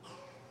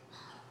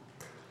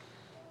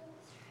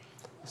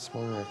This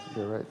morning I could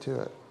go right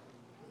to it.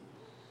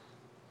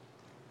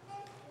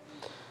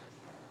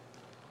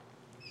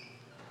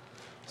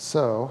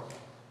 So,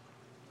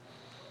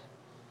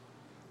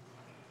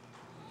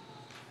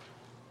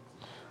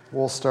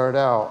 we'll start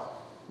out.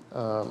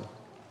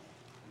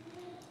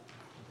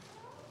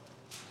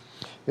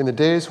 In the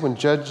days when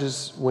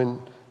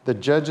the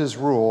judges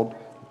ruled,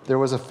 there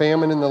was a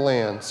famine in the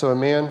land. So a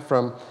man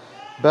from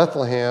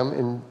Bethlehem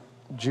in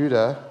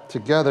Judah,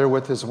 together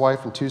with his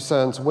wife and 2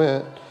 sons,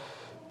 went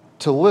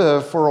to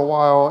live for a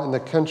while in the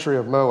country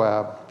of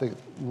Moab.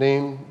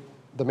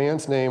 The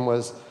man's name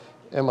was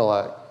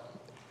Elimelech.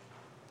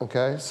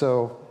 Okay,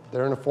 so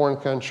they're in a foreign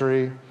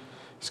country.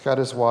 He's got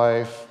his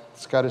wife.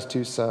 He's got his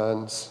 2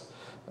 sons.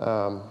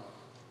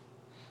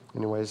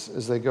 Anyways,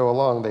 as they go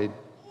along,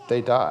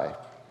 they die.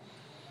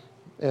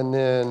 And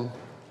then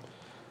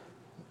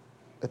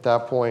at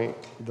that point,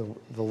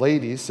 the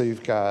ladies, so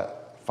you've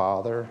got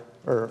father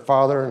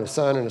and a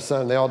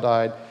son, they all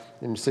died.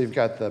 And so you've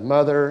got the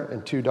mother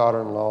and 2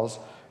 daughter-in-laws.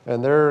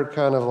 And they're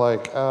kind of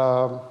like,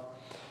 now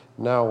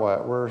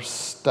what? We're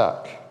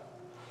stuck.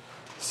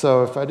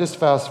 So if I just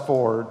fast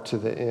forward to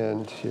the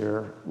end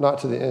here, not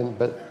to the end,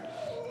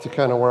 but to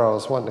kind of where I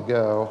was wanting to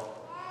go,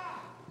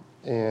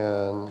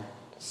 and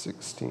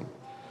 16.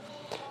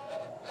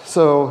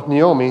 So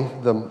Naomi,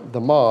 the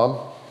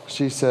mom,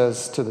 she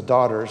says to the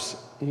daughters,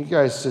 you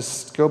guys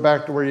just go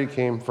back to where you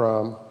came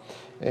from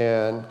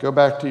and go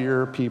back to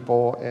your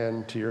people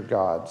and to your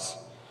gods.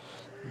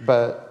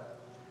 But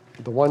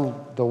the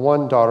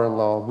one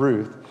daughter-in-law,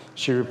 Ruth,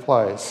 she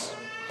replies,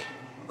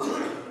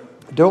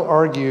 don't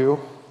argue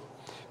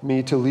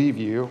me to leave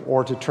you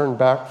or to turn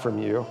back from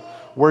you.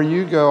 Where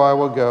you go, I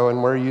will go,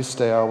 and where you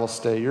stay, I will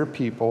stay. Your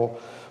people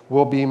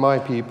will be my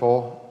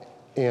people,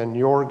 and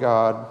your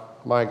God,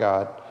 my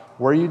God.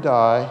 Where you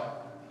die,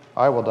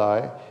 I will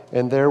die,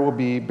 and there will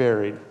be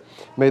buried.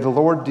 May the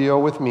Lord deal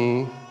with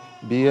me,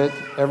 be it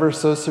ever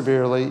so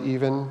severely,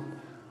 even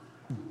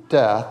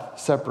death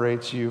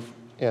separates you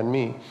and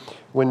me.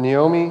 When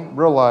Naomi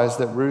realized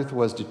that Ruth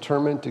was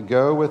determined to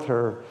go with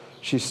her,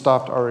 she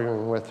stopped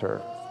arguing with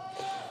her.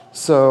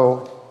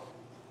 So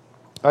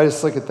I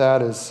just look at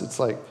that as it's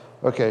like,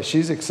 okay,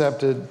 she's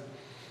accepted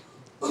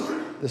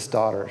this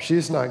daughter.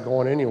 She's not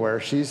going anywhere.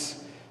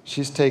 She's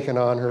taken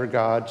on her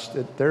God.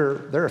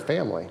 They're a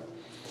family.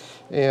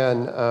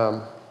 And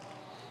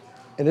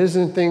it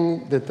isn't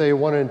anything that they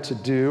wanted to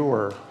do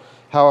or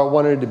how it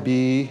wanted to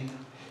be.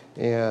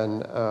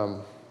 And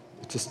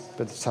but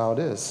it's how it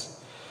is.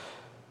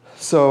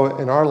 So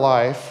in our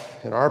life,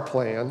 in our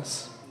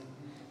plans,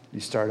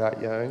 you start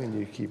out young and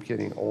you keep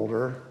getting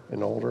older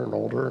and older and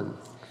older and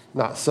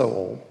not so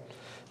old.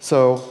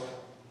 So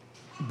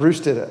Bruce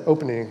did an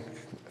opening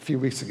a few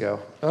weeks ago.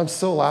 And I'm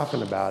still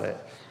laughing about it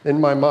in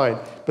my mind.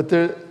 But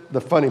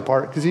the funny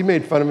part, because he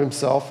made fun of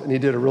himself and he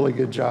did a really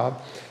good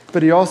job.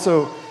 But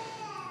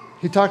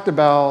he talked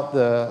about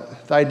the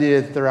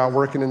idea that they're out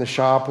working in the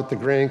shop with the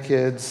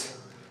grandkids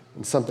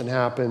and something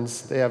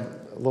happens. They have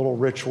a little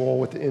ritual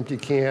with the empty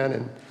can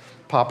and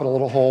popping a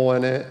little hole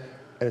in it,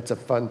 and it's a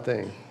fun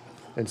thing.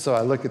 And so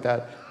I look at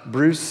that.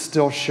 Bruce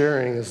still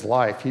sharing his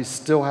life. He's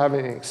still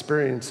having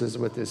experiences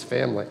with his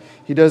family.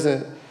 He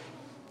doesn't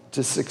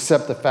just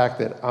accept the fact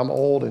that I'm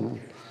old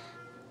and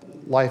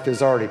life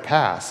is already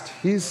past.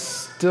 He's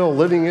still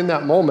living in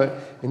that moment,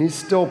 and he's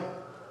still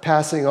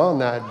passing on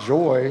that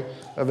joy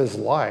of his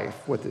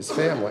life with his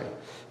family.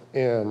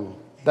 And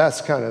that's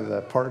kind of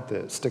the part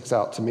that sticks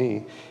out to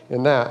me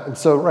in that. And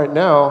so right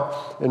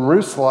now, in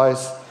Ruth's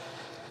life,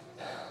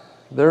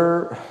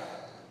 they're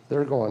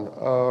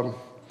going,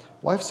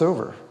 life's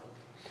over.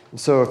 And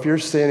so if you're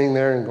standing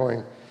there and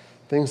going,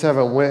 things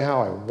haven't went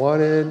how I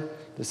wanted,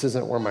 this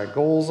isn't where my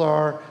goals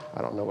are,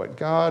 I don't know what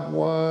God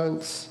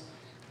wants,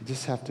 you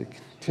just have to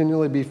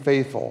continually be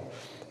faithful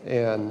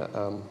and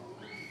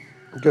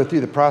go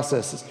through the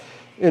processes.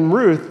 In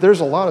Ruth,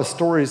 there's a lot of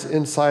stories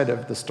inside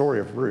of the story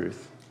of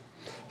Ruth.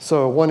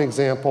 So one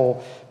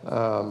example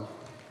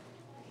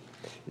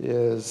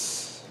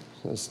is,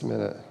 just a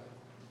minute,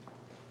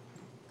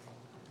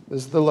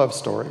 is the love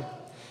story.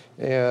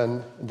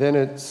 And then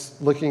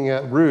it's looking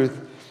at Ruth.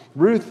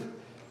 Ruth,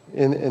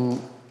 in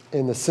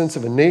the sense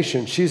of a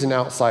nation, she's an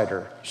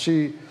outsider.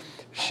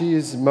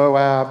 She's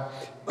Moab,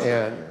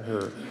 and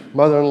her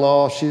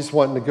mother-in-law, she's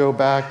wanting to go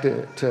back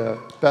to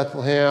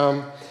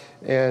Bethlehem,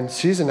 and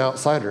she's an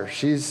outsider.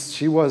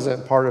 She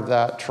wasn't part of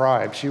that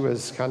tribe. She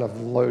was kind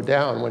of low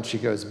down when she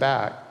goes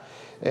back.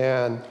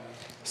 And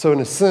so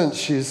in a sense,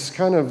 she's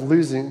kind of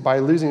by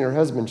losing her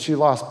husband, she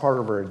lost part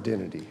of her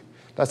identity.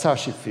 That's how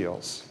she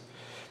feels.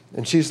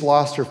 And she's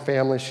lost her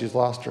family, she's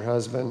lost her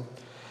husband,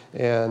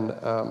 and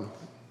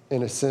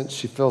in a sense,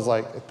 she feels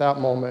like at that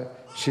moment,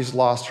 she's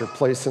lost her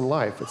place in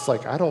life. It's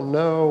like, I don't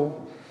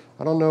know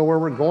where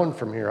we're going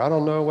from here. I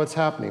don't know what's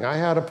happening. I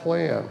had a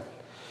plan.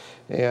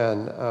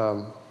 And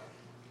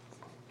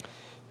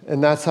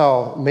that's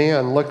how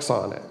man looks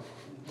on it.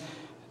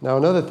 Now,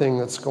 another thing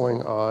that's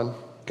going on,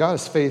 God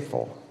is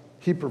faithful.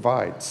 He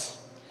provides.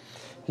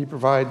 He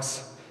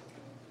provides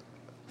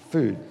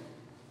food.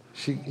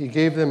 He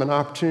gave them an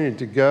opportunity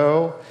to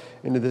go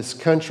into this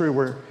country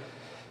where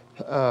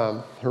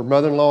her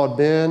mother-in-law had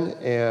been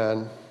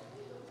and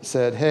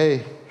said,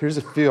 hey, here's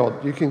a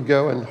field. You can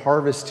go and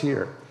harvest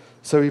here.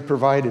 So he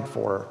provided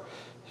for her.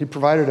 He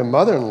provided a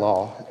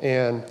mother-in-law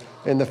and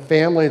the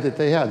family that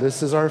they had.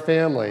 This is our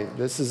family.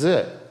 This is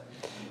it.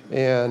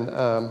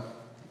 And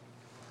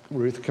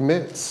Ruth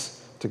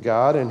commits to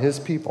God and his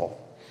people.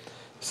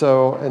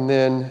 So, and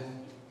then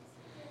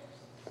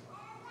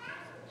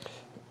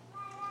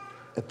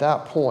at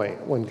that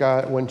point,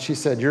 when she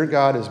said, your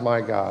God is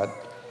my God,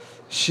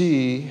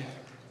 she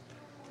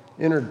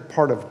entered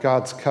part of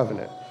God's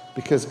covenant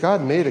because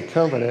God made a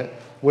covenant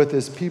with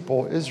his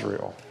people,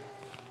 Israel.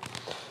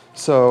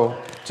 So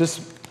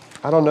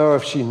I don't know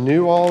if she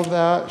knew all of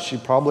that. She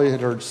probably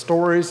had heard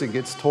stories. It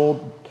gets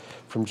told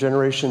from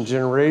generation to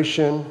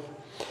generation.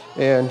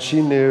 And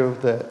she knew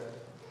that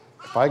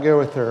if I go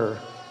with her,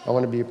 I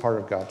want to be a part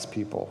of God's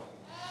people.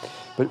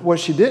 But what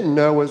she didn't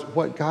know was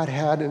what God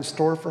had in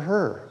store for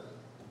her.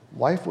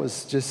 Life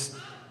was just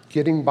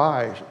getting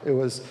by. It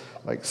was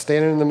like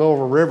standing in the middle of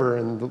a river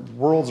and the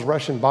world's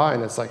rushing by,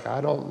 and it's like,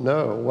 I don't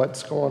know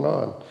what's going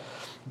on.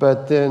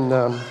 But then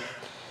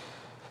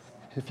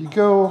if you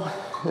go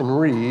and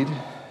read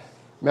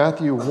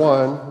Matthew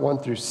 1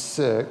 through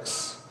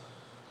 6,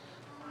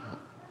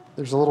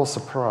 there's a little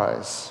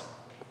surprise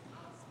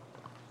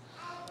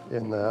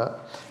in that.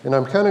 And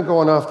I'm kind of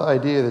going off the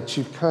idea that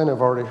you've kind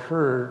of already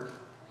heard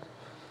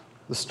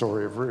the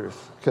story of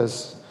Ruth,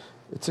 because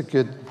it's a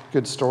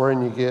good story,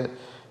 and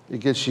it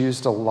gets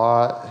used a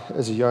lot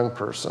as a young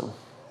person.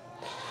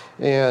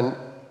 And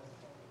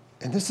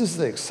this is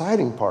the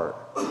exciting part.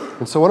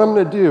 And so what I'm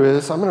going to do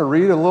is I'm going to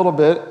read a little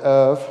bit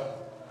of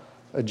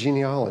a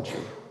genealogy,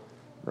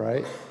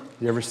 right?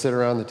 You ever sit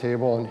around the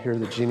table and hear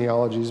the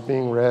genealogies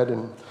being read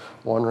and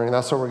wondering?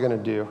 That's what we're going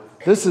to do.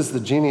 This is the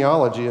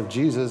genealogy of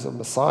Jesus, of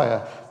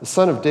Messiah, the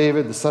son of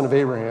David, the son of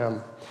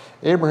Abraham.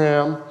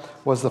 Abraham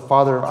was the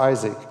father of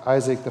Isaac,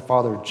 Isaac the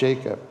father of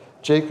Jacob,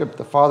 Jacob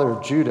the father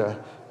of Judah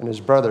and his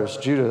brothers,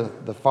 Judah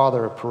the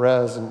father of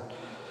Perez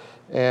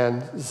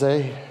and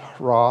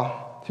Zerah,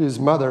 whose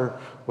mother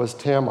was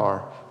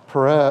Tamar,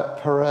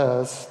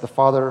 Perez the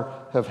father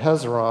of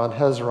Hezron,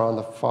 Hezron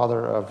the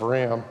father of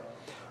Ram,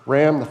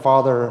 Ram the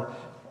father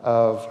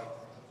of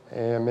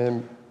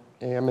Amminadab,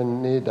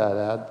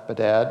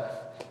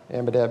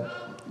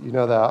 you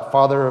know that,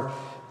 father of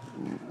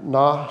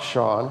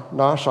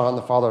Nahshon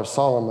the father of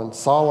Solomon,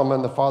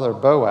 Solomon the father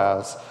of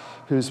Boaz,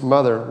 whose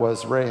mother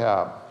was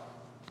Rahab.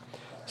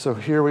 So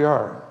here we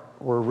are.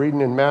 We're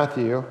reading in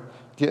Matthew,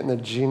 getting the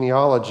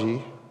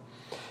genealogy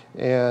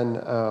and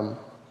of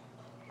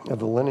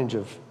the lineage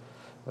of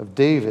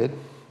David.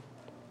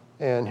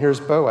 And here's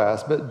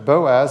Boaz. But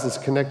Boaz is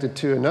connected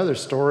to another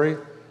story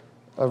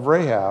of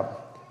Rahab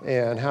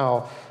and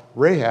how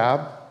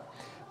Rahab,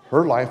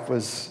 her life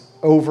was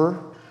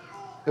over.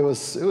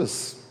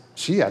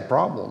 She had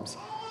problems,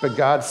 but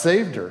God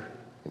saved her.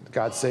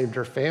 God saved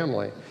her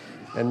family.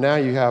 And now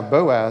you have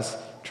Boaz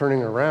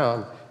turning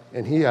around,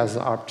 and he has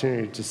the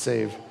opportunity to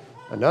save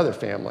another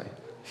family.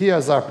 He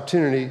has the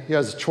opportunity, he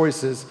has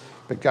choices,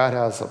 but God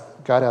has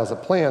a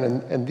plan.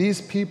 And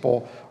these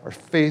people are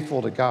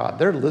faithful to God.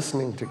 They're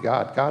listening to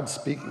God. God's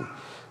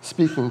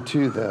speaking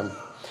to them.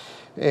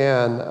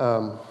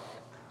 And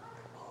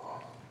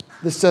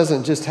this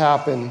doesn't just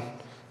happen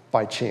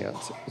by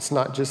chance. It's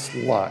not just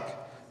luck.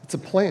 It's a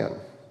plan.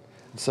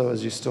 So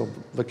as you still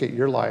look at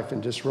your life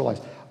and just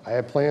realize, I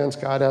have plans,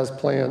 God has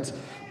plans.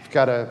 You've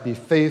got to be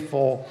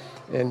faithful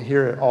and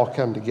hear it all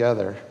come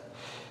together.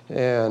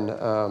 And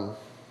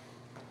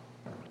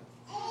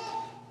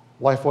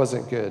life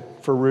wasn't good.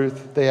 For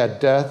Ruth, they had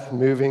death,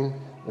 moving,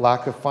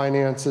 lack of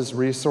finances,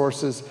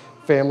 resources,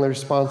 family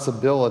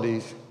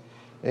responsibilities.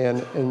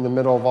 And in the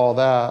middle of all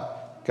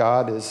that,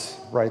 God is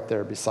right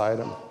there beside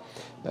them.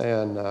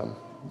 And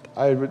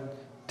I would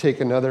take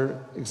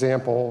another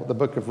example, the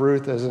book of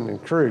Ruth, as an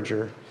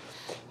encourager.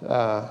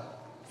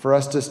 For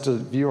us just to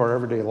view our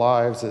everyday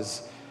lives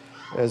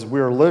as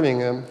we're living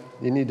them,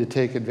 you need to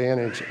take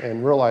advantage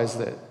and realize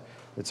that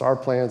it's our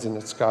plans and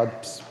it's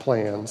God's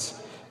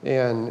plans.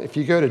 And if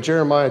you go to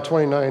Jeremiah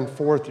 29,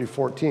 4 through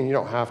 14, you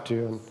don't have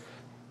to, and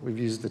we've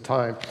used the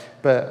time,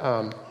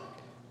 but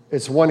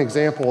it's one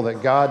example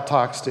that God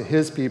talks to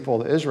his people,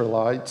 the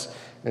Israelites,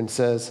 and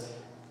says,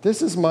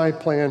 this is my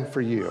plan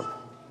for you.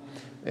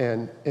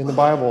 And in the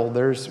Bible,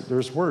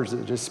 there's words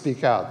that just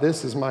speak out.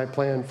 This is my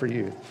plan for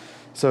you.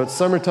 So it's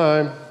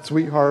summertime,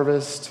 sweet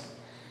harvest.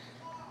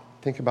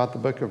 Think about the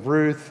book of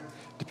Ruth.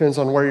 Depends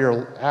on where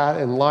you're at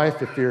in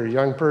life. If you're a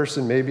young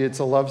person, maybe it's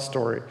a love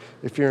story.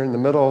 If you're in the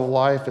middle of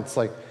life, it's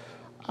like,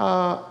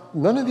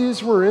 none of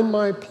these were in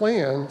my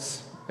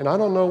plans, and I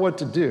don't know what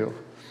to do.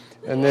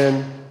 And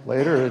then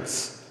later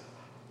it's,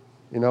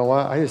 you know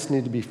what, I just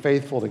need to be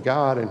faithful to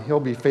God, and he'll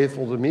be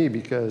faithful to me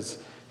because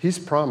he's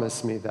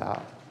promised me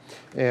that.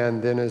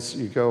 And then as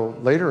you go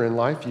later in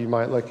life, you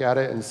might look at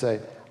it and say,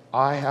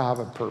 I have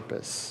a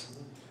purpose.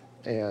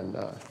 And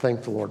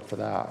thank the Lord for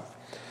that.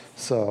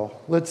 So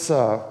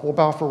we'll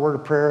bow for a word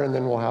of prayer, and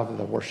then we'll have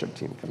the worship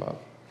team come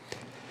up.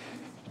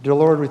 Dear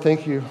Lord, we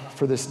thank you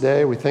for this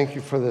day. We thank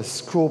you for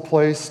this cool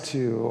place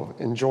to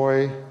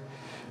enjoy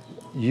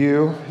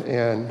you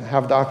and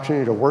have the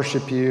opportunity to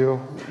worship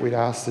you. We'd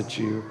ask that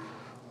you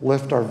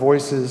lift our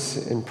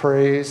voices in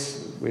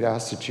praise. We'd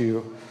ask that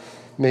you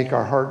make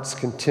our hearts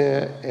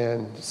content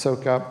and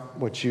soak up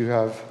what you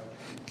have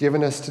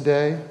given us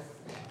today.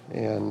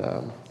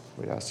 And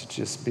we'd ask that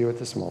you just be with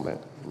this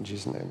moment. In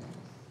Jesus' name.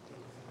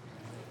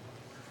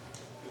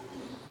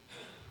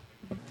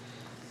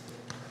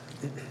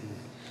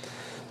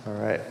 All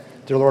right.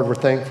 Dear Lord, we're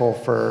thankful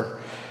for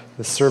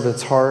the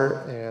servant's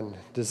heart and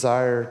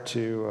desire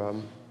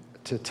to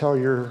tell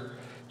your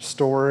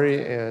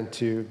story and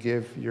to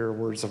give your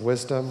words of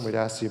wisdom. We'd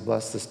ask you to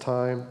bless this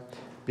time,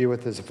 be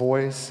with his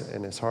voice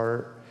and his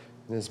heart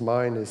and his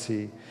mind as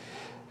he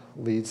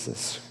leads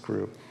this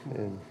group.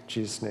 In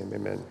Jesus' name,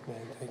 amen.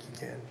 Thank you,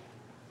 Ken.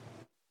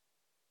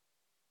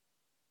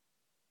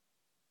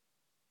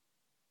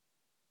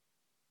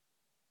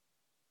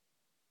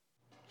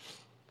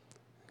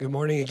 Good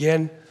morning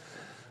again.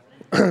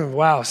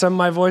 Wow, some of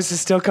my voice is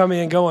still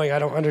coming and going. I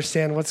don't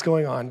understand what's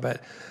going on,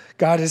 but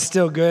God is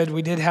still good.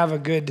 We did have a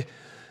good,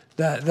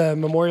 the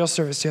memorial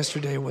service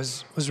yesterday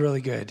was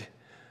really good. It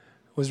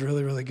was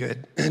really, really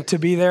good. To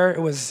be there,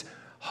 it was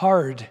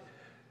hard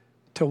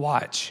to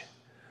watch.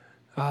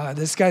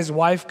 This guy's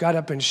wife got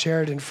up and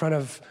shared in front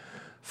of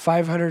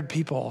 500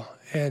 people,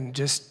 and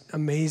just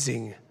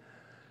amazing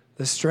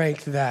the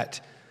strength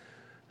that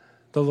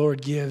the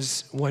Lord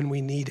gives when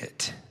we need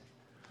it.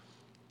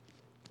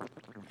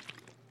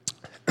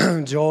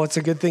 Joel, it's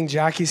a good thing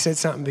Jackie said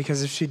something,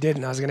 because if she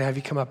didn't, I was going to have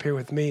you come up here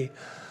with me.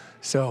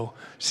 So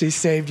she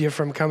saved you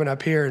from coming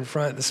up here in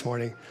front this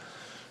morning.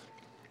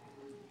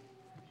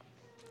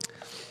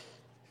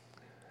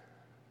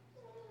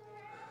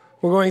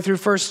 We're going through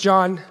 1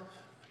 John.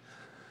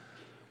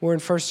 We're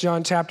in 1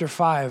 John chapter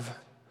 5.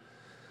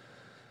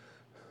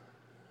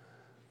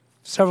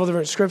 Several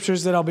different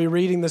scriptures that I'll be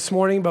reading this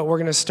morning, but we're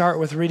going to start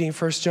with reading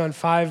 1 John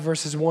 5,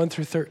 verses 1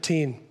 through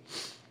 13.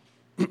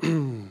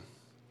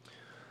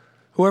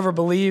 Whoever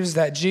believes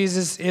that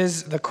Jesus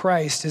is the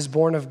Christ is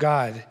born of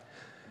God.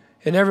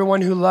 And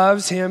everyone who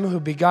loves him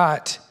who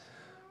begot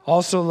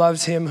also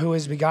loves him who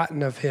is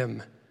begotten of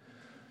him.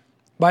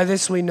 By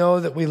this we know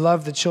that we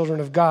love the children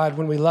of God,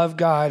 when we love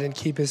God and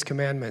keep his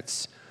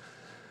commandments.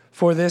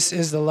 For this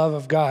is the love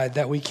of God,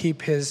 that we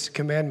keep his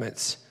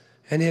commandments,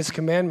 and his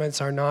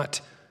commandments are not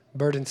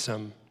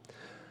burdensome.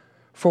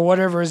 For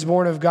whatever is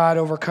born of God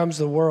overcomes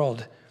the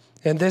world,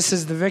 and this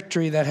is the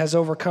victory that has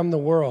overcome the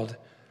world,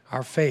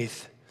 our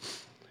faith.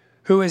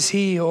 Who is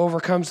he who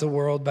overcomes the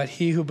world but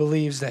he who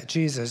believes that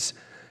Jesus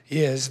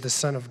is the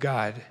Son of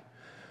God?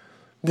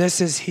 This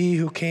is he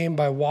who came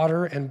by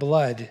water and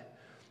blood,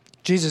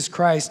 Jesus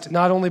Christ,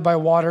 not only by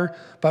water,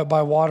 but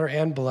by water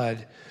and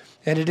blood.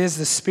 And it is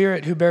the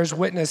Spirit who bears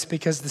witness,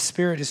 because the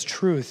Spirit is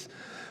truth.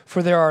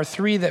 For there are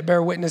three that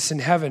bear witness in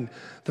heaven,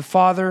 the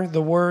Father,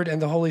 the Word, and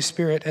the Holy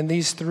Spirit, and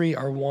these three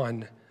are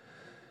one.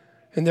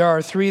 And there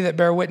are three that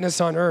bear witness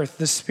on earth,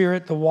 the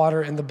Spirit, the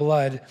water, and the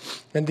blood,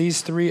 and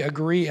these three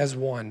agree as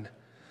one.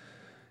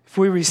 If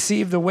we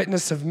receive the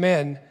witness of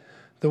men,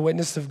 the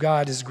witness of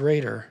God is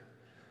greater.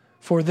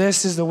 For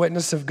this is the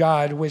witness of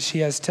God which he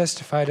has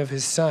testified of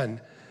his Son.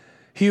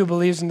 He who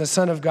believes in the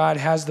Son of God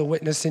has the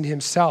witness in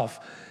himself.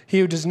 He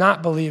who does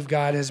not believe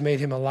God has made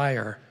him a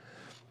liar,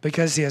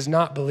 because he has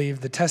not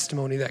believed the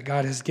testimony that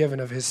God has given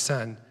of his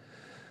Son.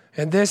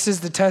 And this is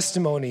the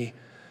testimony,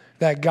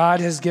 that God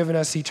has given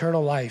us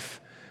eternal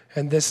life,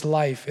 and this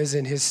life is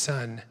in his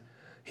Son.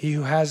 He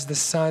who has the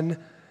Son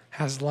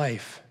has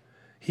life.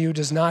 He who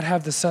does not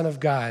have the Son of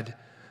God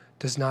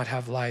does not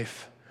have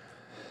life.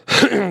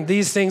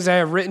 These things I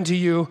have written to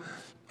you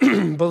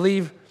who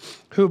believe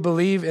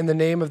in the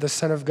name of the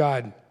Son of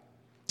God,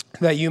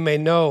 that you may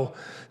know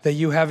that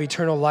you have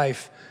eternal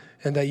life,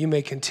 and that you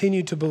may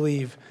continue to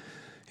believe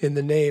in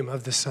the name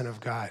of the Son of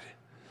God.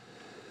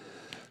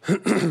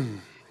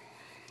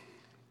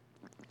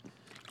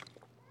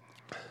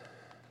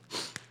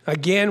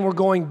 Again, we're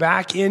going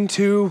back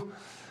into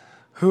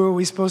who are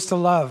we supposed to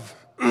love?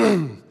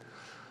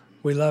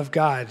 We love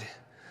God.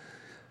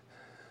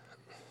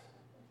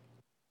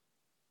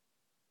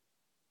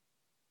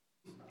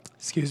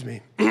 Excuse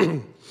me.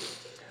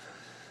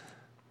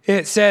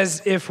 It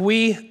says, if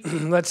we,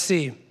 let's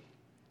see,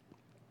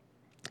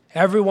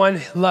 everyone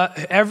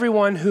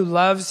who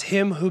loves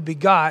him who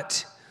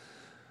begot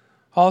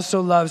also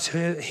loves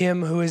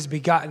him who is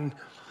begotten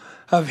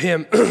of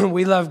him.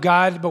 We love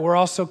God, but we're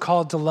also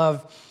called to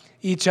love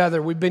each other.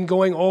 We've been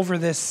going over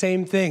this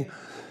same thing.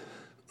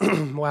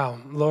 Wow,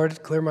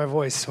 Lord, clear my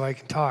voice so I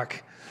can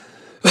talk.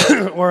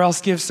 Or else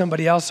give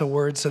somebody else a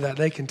word so that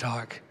they can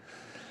talk.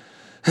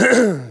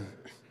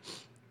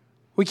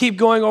 We keep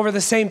going over the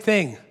same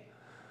thing.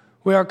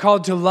 We are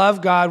called to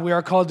love God. We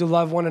are called to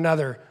love one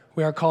another.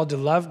 We are called to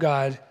love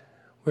God.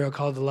 We are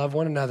called to love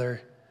one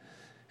another.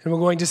 And we're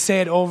going to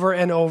say it over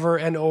and over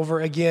and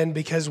over again,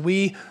 because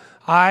we,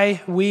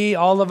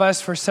 all of us,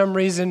 for some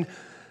reason,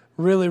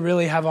 really,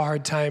 really have a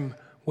hard time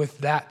with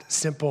that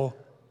simple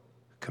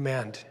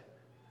command.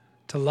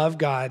 To love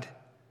God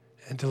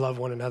and to love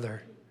one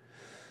another.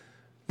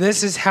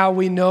 This is how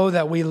we know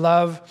that we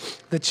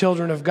love the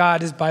children of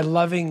God, is by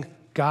loving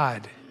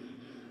God.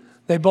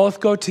 They both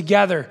go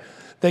together.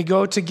 They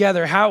go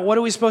together. What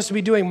are we supposed to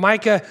be doing?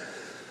 Micah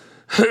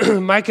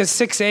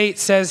 6:8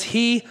 says,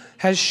 "He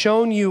has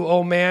shown you,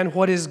 O man,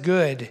 what is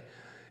good.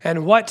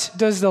 And what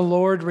does the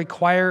Lord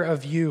require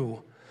of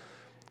you?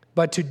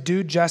 But to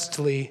do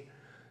justly,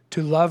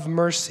 to love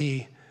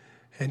mercy,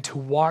 and to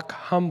walk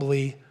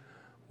humbly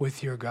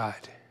with your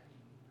God."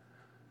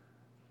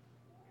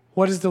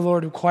 What does the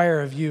Lord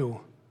require of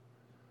you?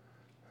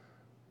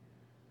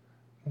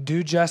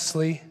 Do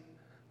justly,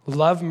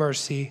 love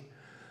mercy,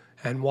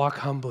 and walk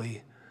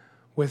humbly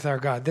with our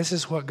God. This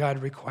is what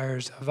God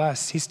requires of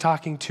us. He's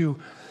talking to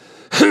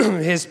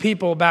his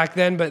people back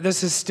then, but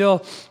this is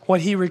still what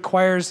he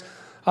requires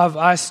of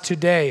us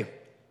today.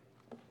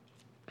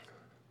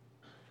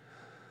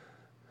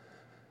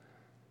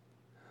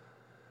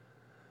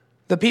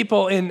 The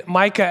people in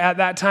Micah at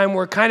that time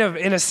were kind of,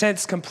 in a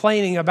sense,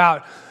 complaining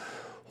about,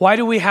 why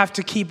do we have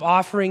to keep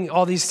offering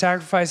all these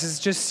sacrifices?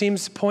 It just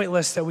seems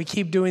pointless that we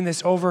keep doing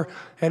this over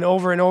and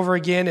over and over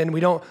again, and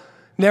we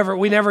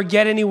never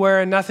get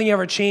anywhere, and nothing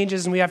ever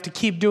changes, and we have to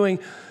keep doing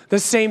the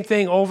same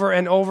thing over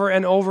and over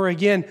and over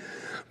again.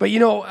 But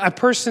a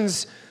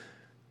person's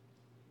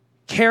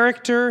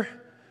character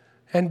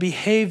and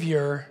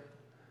behavior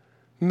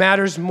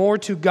matters more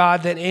to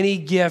God than any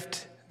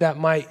gift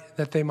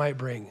that they might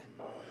bring.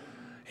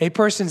 A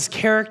person's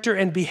character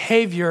and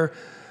behavior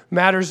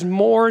matters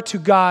more to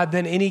God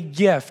than any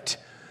gift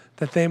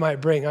that they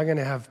might bring. I'm going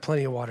to have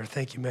plenty of water.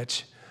 Thank you,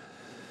 Mitch.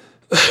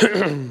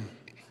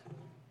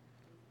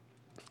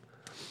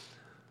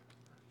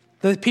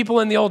 The people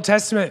in the Old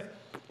Testament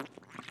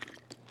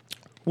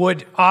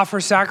would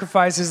offer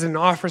sacrifices and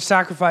offer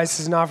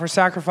sacrifices and offer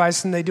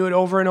sacrifices, and they do it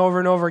over and over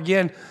and over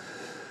again.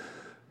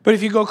 But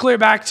if you go clear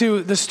back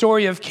to the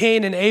story of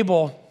Cain and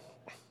Abel,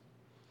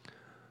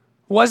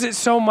 was it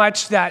so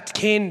much that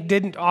Cain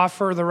didn't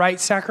offer the right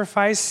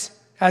sacrifice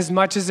as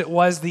much as it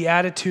was the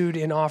attitude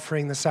in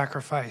offering the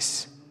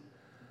sacrifice?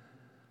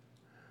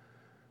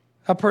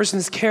 A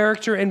person's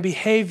character and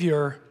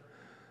behavior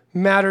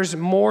matters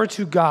more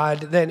to God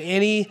than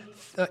any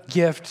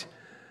gift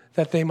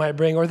that they might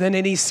bring or than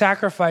any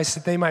sacrifice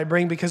that they might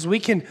bring, because we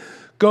can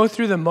go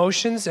through the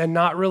motions and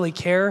not really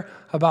care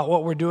about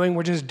what we're doing.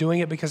 We're just doing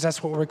it because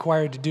that's what we're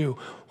required to do.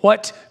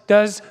 What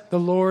does the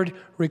Lord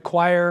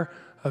require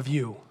of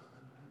you?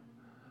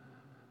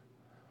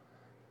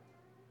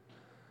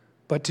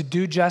 But to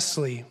do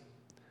justly,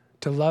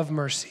 to love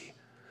mercy,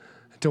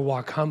 to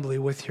walk humbly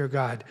with your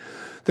God.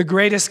 The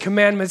greatest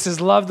commandments is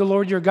love the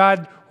Lord your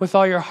God with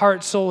all your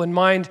heart, soul, and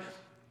mind.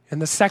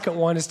 And the second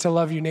one is to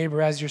love your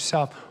neighbor as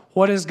yourself.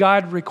 What does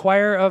God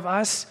require of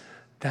us?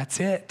 That's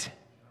it.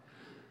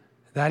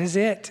 That is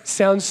it.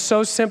 Sounds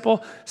so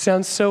simple,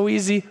 sounds so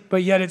easy,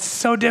 but yet it's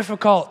so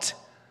difficult.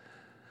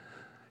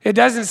 It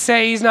doesn't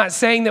say, he's not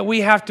saying that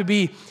we have to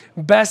be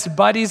best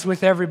buddies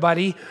with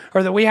everybody,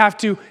 or that we have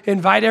to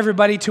invite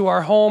everybody to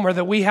our home, or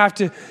that we have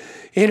to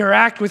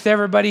interact with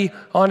everybody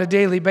on a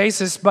daily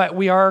basis, but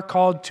we are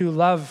called to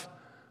love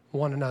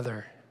one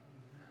another.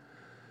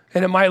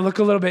 And it might look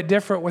a little bit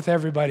different with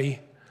everybody,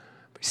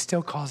 but he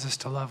still calls us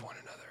to love one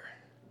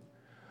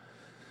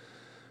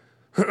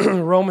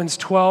another. Romans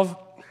 12,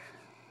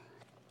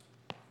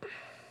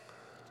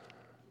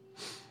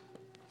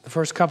 the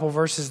first couple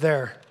verses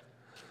there.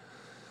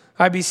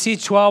 I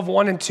beseech 12,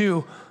 1 and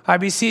 2. I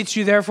beseech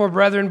you, therefore,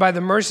 brethren, by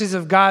the mercies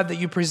of God, that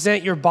you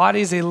present your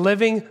bodies a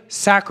living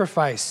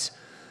sacrifice,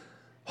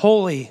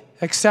 holy,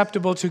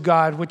 acceptable to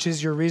God, which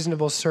is your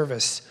reasonable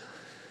service.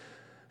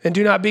 And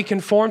do not be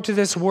conformed to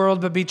this world,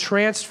 but be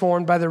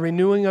transformed by the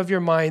renewing of your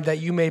mind, that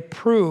you may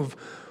prove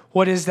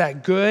what is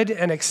that good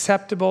and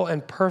acceptable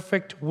and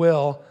perfect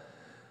will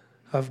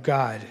of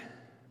God.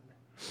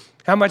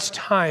 How much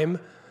time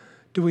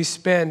do we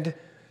spend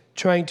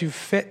trying to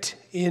fit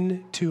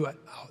into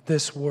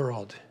this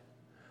world?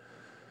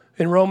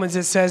 In Romans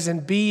it says,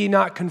 and be ye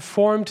not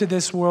conformed to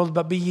this world,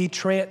 but be ye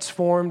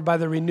transformed by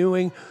the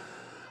renewing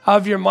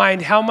of your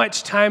mind. How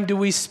much time do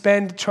we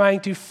spend trying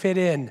to fit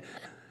in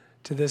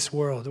to this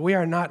world? We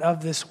are not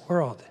of this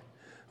world.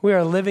 We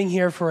are living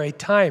here for a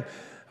time,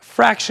 a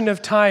fraction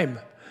of time.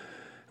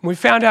 And we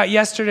found out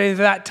yesterday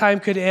that time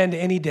could end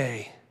any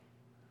day.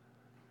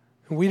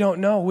 And we don't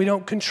know. We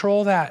don't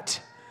control that.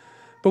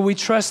 But we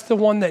trust the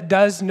one that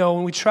does know,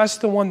 and we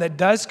trust the one that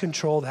does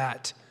control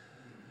that.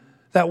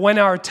 That when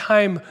our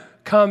time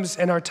comes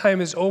and our time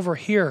is over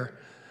here,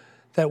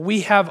 that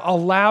we have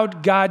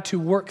allowed God to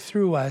work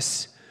through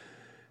us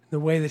the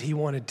way that he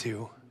wanted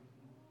to.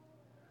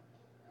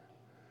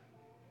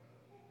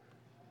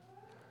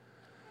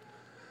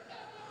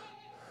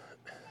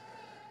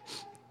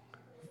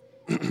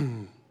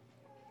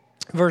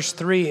 Verse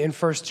 3 in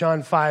 1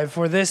 John 5,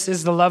 for this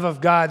is the love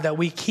of God, that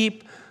we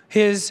keep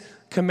his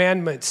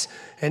commandments,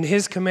 and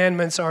his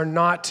commandments are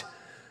not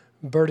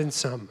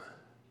burdensome.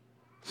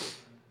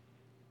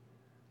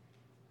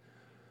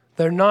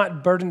 They're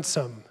not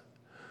burdensome.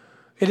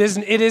 It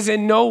is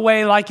in no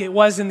way like it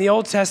was in the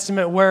Old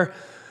Testament, where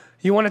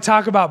You want to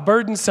talk about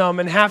burdensome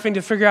and having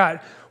to figure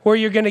out where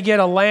you're going to get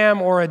a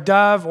lamb or a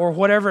dove or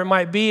whatever it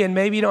might be, and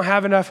maybe you don't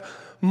have enough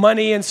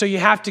money, and so you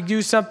have to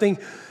do something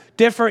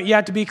different. You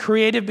have to be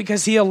creative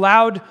because he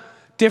allowed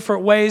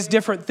different ways,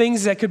 different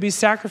things that could be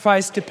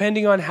sacrificed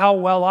depending on how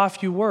well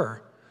off you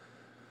were.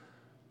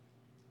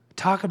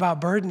 Talk about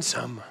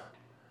burdensome.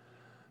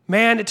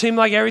 Man, it seemed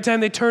like every time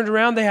they turned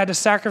around, they had to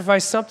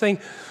sacrifice something.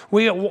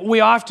 We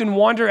often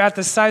wonder at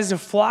the size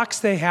of flocks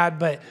they had,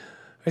 but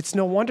it's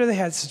no wonder they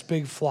had such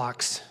big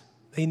flocks.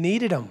 They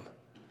needed them.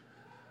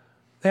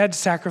 They had to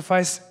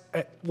sacrifice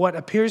what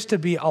appears to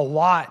be a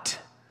lot.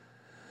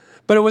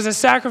 But it was a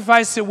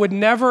sacrifice that would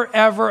never,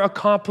 ever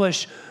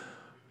accomplish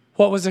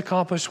what was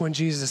accomplished when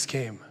Jesus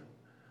came.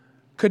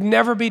 Could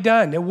never be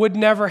done. It would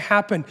never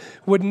happen.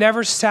 It would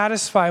never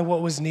satisfy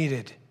what was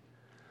needed.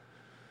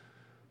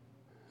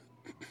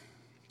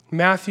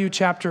 Matthew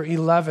chapter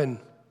 11.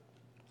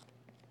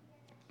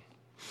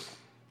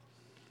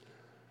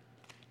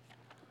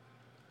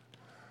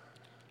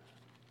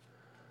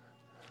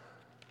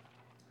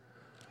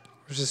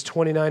 Verses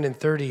 29 and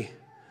 30. It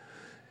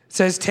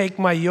says, take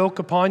my yoke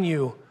upon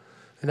you,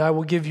 and I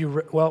will give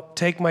you,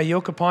 take my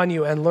yoke upon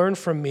you and learn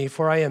from me,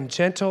 for I am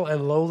gentle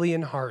and lowly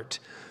in heart,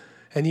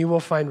 and you will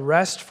find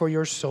rest for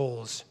your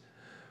souls.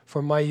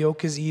 For my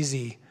yoke is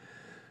easy,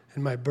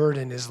 and my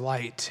burden is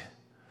light.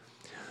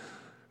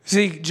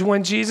 See,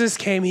 when Jesus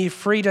came, he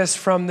freed us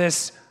from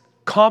this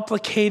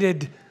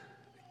complicated,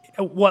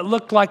 what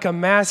looked like a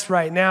mess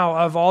right now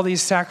of all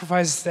these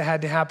sacrifices that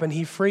had to happen.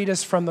 He freed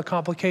us from the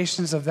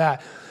complications of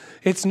that.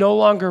 It's no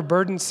longer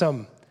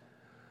burdensome.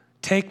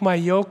 Take my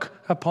yoke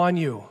upon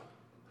you.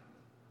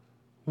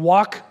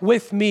 Walk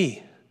with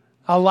me.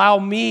 Allow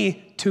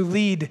me to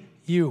lead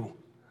you.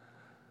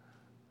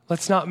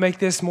 Let's not make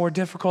this more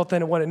difficult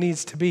than what it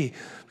needs to be.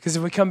 Because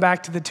if we come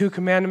back to the 2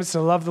 commandments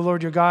to love the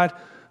Lord your God,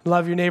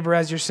 love your neighbor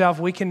as yourself,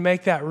 we can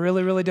make that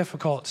really, really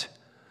difficult.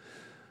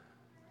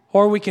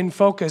 Or we can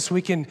focus.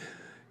 We can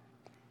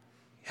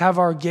have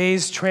our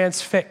gaze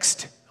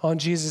transfixed on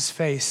Jesus'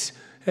 face,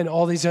 and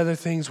all these other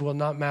things will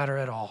not matter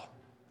at all.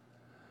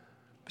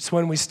 It's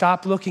when we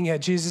stop looking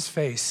at Jesus'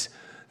 face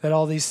that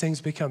all these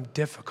things become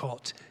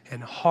difficult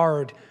and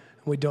hard,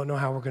 and we don't know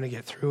how we're going to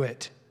get through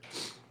it.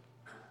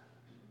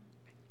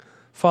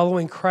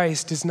 Following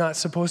Christ is not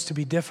supposed to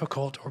be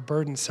difficult or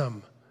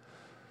burdensome.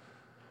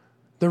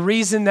 The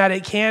reason that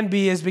it can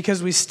be is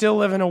because we still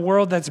live in a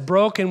world that's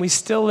broken. We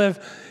still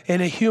live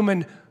in a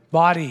human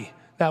body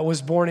that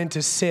was born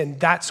into sin.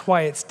 That's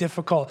why it's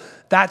difficult.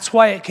 That's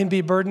why it can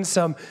be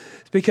burdensome.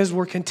 It's because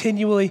we're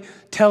continually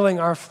telling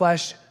our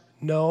flesh,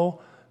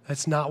 no,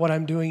 that's not what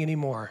I'm doing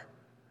anymore.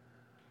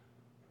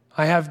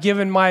 I have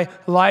given my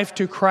life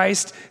to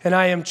Christ, and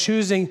I am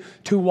choosing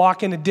to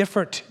walk in a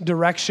different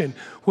direction,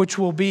 which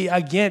will be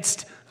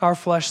against our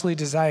fleshly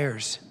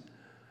desires.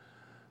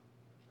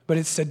 But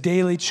it's a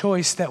daily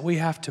choice that we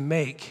have to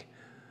make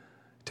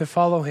to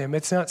follow him.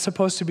 It's not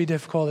supposed to be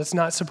difficult. It's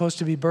not supposed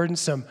to be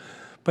burdensome,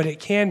 but it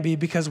can be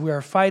because we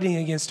are fighting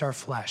against our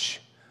flesh.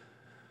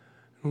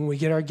 When we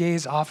get our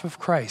gaze off of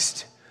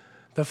Christ,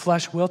 the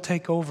flesh will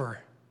take over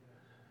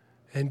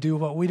and do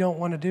what we don't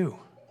want to do.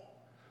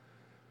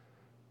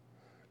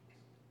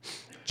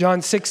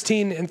 John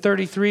 16 and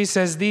 33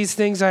 says, these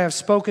things I have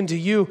spoken to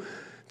you,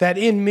 that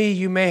in me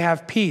you may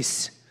have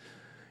peace.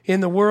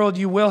 In the world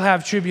you will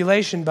have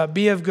tribulation, but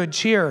be of good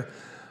cheer.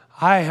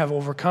 I have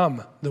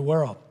overcome the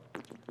world.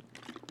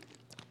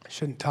 I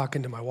shouldn't talk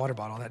into my water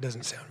bottle. That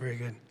doesn't sound very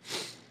good.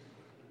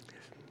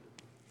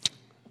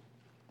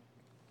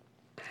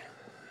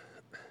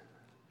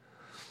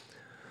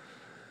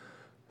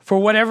 For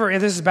whatever,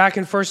 and this is back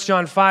in 1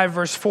 John 5,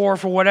 verse 4,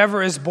 for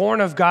whatever is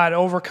born of God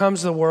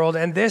overcomes the world,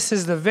 and this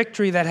is the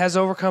victory that has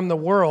overcome the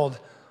world,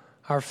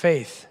 our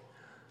faith.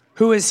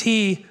 Who is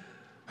he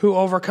who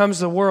overcomes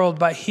the world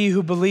but he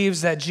who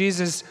believes that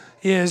Jesus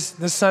is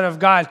the Son of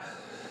God?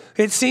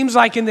 It seems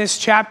like in this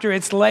chapter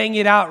it's laying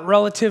it out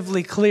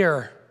relatively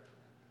clear.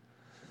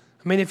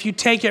 I mean, if you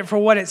take it for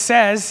what it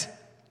says,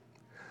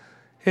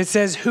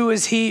 who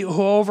is he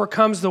who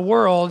overcomes the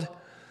world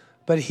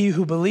but he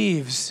who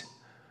believes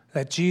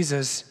that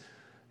Jesus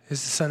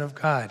is the Son of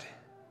God?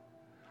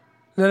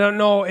 And I don't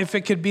know if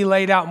it could be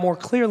laid out more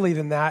clearly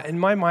than that. In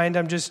my mind,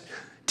 I'm just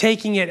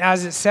taking it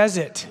as it says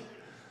it.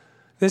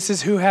 This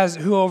is who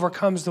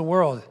overcomes the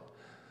world,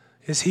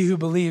 is he who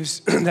believes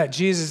that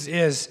Jesus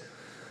is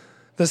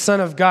the Son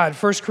of God.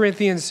 1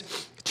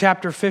 Corinthians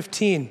chapter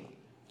 15,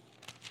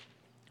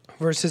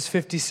 verses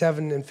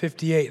 57 and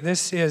 58.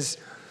 This is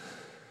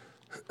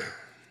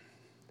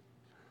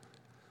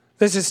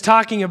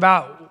talking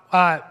about,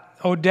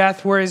 O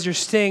death, where is your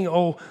sting?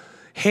 O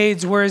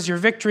Hades, where is your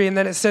victory? And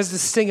then it says the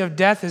sting of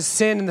death is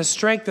sin, and the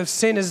strength of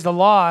sin is the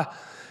law.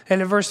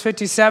 And in verse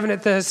 57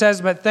 it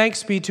says, but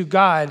thanks be to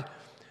God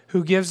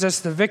who gives us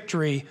the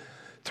victory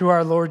through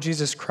our Lord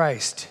Jesus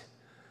Christ.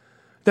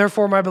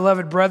 Therefore, my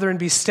beloved brethren,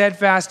 be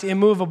steadfast,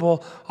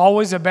 immovable,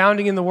 always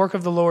abounding in the work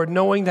of the Lord,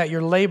 knowing that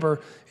your labor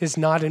is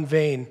not in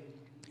vain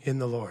in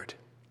the Lord.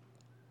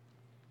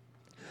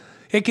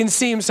 It can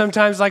seem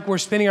sometimes like we're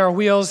spinning our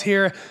wheels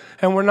here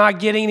and we're not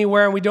getting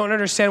anywhere and we don't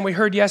understand. We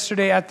heard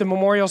yesterday at the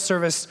memorial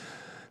service,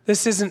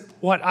 this isn't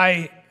what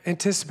I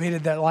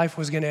anticipated that life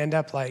was going to end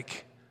up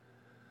like.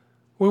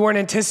 We weren't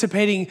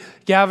anticipating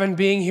Gavin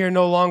being here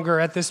no longer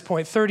at this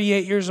point.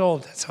 38 years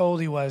old, that's how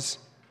old he was.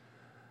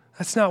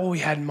 That's not what we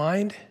had in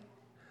mind.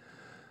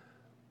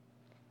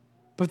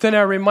 But then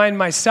I remind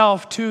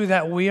myself too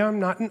that I'm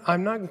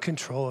not in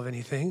control of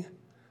anything.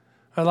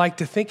 I like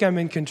to think I'm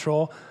in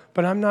control,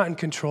 but I'm not in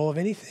control of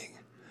anything.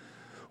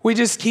 We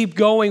just keep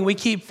going. We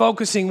keep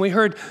focusing. We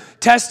heard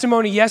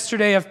testimony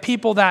yesterday of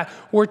people that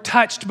were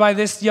touched by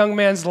this young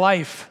man's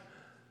life.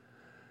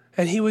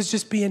 And he was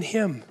just being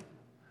him.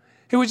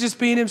 He was just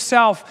being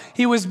himself.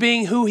 He was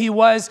being who he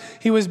was.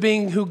 He was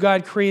being who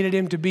God created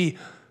him to be.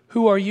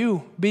 Who are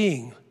you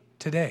being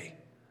today?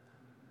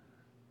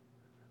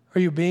 Are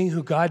you being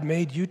who God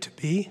made you to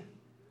be?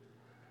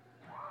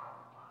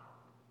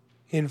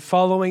 In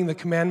following the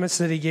commandments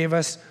that he gave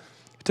us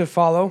to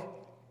follow?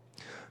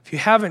 If you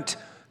haven't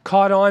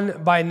caught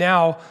on by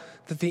now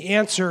that the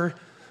answer,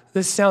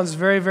 this sounds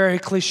very, very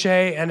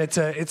cliche, and it's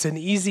an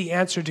easy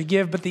answer to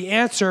give, but the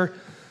answer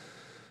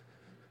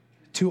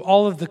to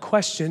all of the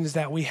questions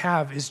that we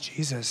have is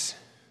Jesus.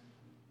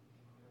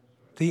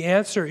 The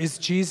answer is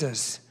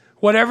Jesus.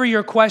 Whatever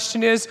your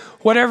question is,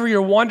 whatever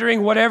you're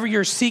wondering, whatever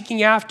you're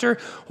seeking after,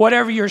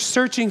 whatever you're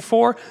searching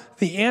for,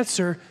 the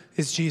answer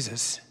is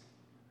Jesus.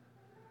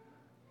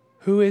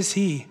 Who is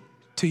he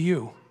to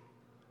you?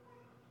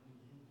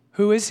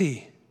 Who is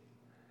he?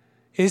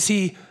 Is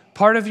he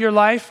part of your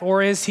life,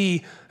 or is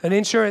he an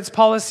insurance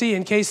policy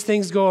in case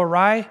things go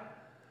awry?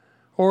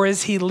 Or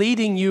is he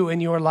leading you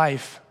in your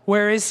life?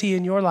 Where is he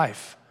in your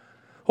life?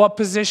 What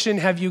position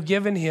have you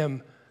given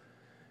him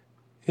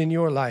in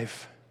your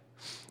life?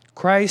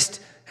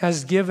 Christ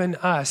has given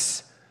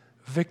us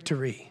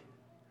victory,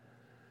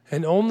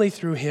 and only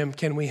through him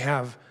can we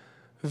have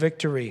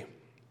victory.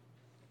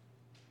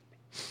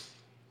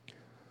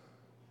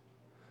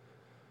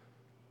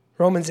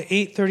 Romans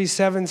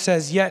 8:37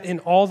 says, "Yet in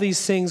all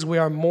these things we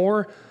are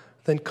more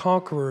than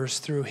conquerors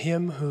through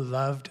him who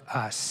loved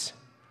us."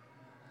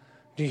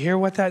 Do you hear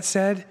what that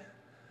said? It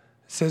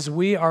says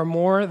we are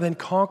more than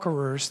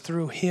conquerors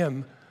through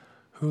him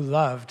who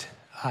loved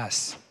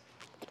us.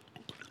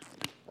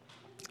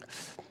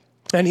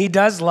 And he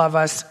does love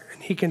us,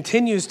 and he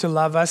continues to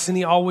love us, and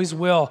he always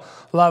will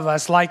love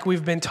us, like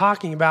we've been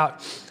talking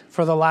about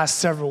for the last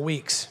several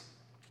weeks.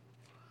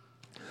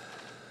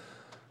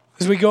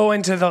 As we go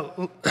into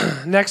the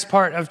next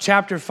part of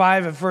chapter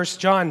 5 of 1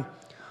 John,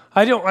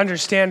 I don't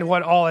understand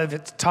what all of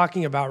it's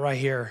talking about right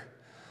here.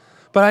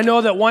 But I know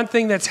that one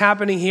thing that's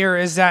happening here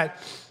is that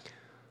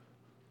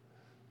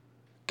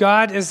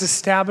God is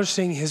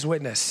establishing his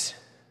witness.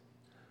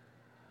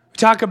 We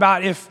talk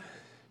about if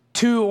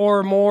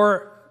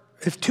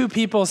two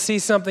people see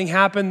something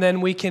happen,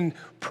 then we can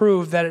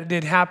prove that it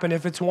did happen.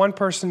 If it's one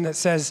person that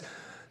says,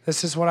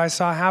 this is what I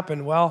saw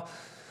happen, well,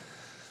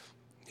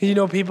 you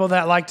know people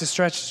that like to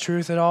stretch the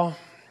truth at all?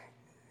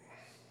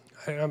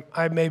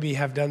 I maybe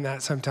have done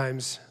that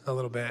sometimes a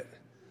little bit.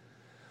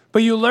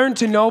 But you learn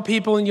to know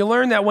people, and you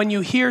learn that when you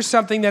hear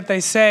something that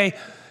they say,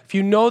 if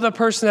you know the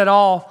person at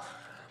all,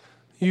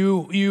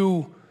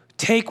 you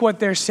take what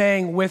they're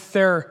saying with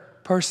their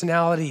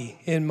personality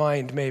in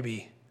mind,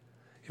 maybe.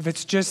 If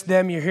it's just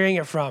them you're hearing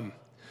it from.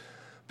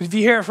 But if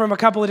you hear it from a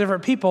couple of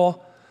different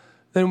people,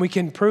 then we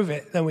can prove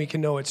it, then we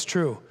can know it's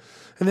true.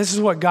 And this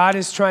is what God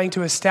is trying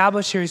to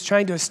establish here. He's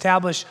trying to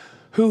establish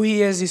who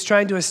he is. He's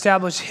trying to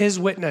establish his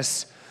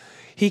witness.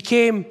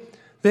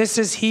 This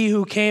is he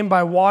who came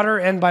by water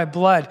and by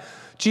blood.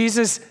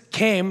 Jesus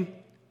came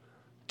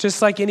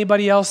just like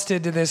anybody else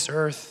did to this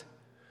earth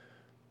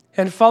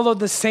and followed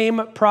the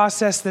same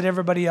process that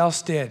everybody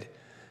else did,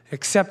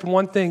 except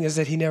one thing is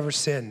that he never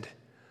sinned.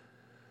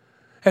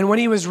 And when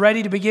he was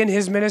ready to begin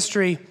his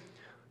ministry,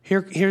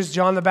 here's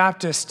John the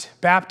Baptist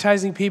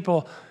baptizing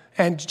people,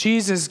 and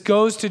Jesus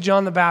goes to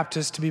John the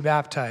Baptist to be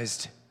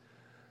baptized.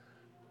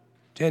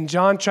 And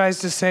John tries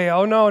to say,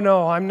 oh,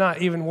 no, I'm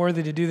not even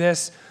worthy to do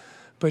this.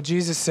 But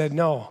Jesus said,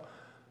 no,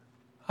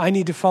 I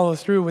need to follow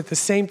through with the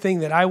same thing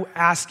that I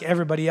ask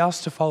everybody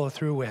else to follow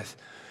through with.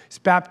 He's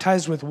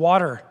baptized with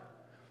water.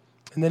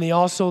 And then he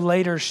also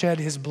later shed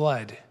his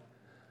blood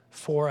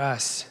for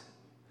us.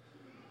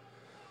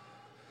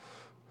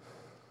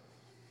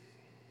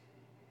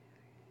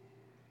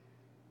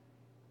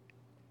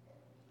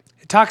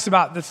 It talks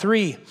about the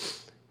three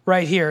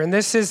right here. And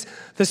this is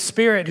the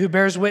Spirit who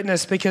bears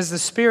witness, because the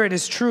Spirit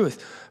is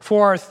truth.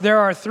 For there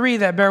are three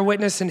that bear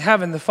witness in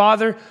heaven, the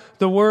Father,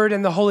 the Word,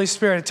 and the Holy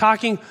Spirit.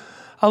 Talking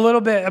a little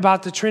bit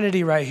about the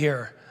Trinity right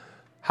here.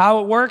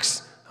 How it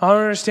works, I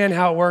don't understand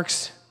how it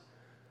works.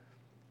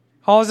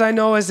 All I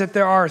know is that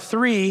there are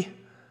three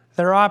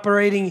that are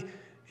operating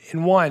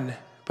in one,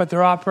 but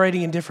they're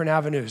operating in different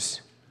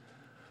avenues.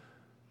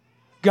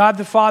 God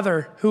the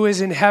Father, who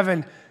is in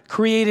heaven,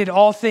 created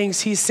all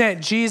things. He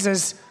sent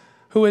Jesus,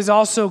 who is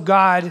also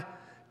God,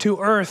 to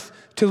earth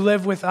to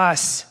live with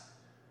us,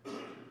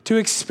 to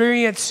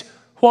experience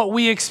what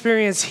we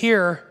experience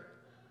here,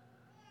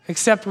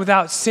 except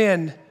without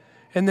sin,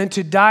 and then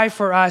to die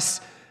for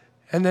us,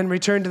 and then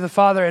return to the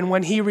Father. And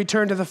when he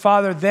returned to the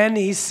Father, then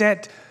he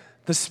sent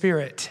the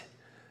Spirit,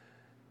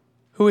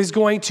 who is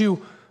going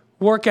to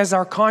work as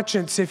our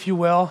conscience, if you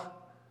will,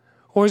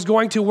 or is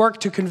going to work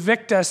to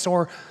convict us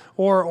or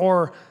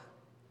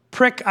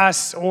prick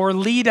us or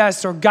lead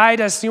us or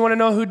guide us. You want to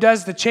know who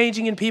does the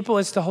changing in people?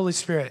 It's the Holy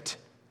Spirit.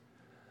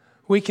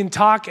 We can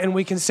talk and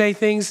we can say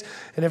things,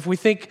 and if we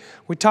think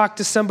we talk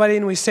to somebody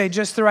and we say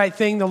just the right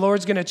thing, the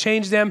Lord's going to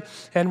change them,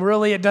 and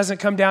really it doesn't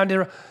come down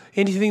to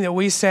anything that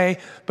we say,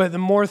 but the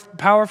more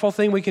powerful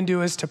thing we can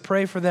do is to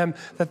pray for them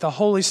that the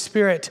Holy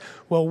Spirit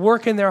will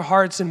work in their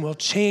hearts and will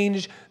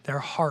change their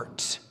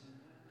hearts.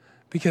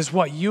 Because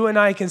what you and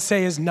I can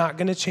say is not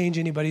going to change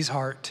anybody's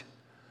heart.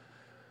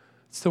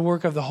 It's the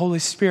work of the Holy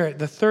Spirit,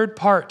 the third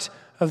part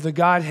of the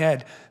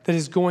Godhead that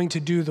is going to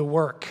do the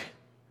work.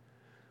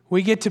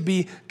 We get to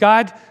be,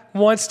 God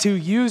wants to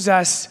use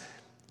us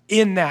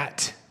in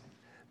that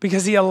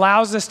because he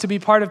allows us to be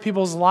part of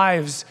people's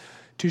lives,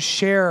 to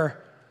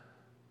share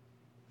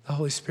the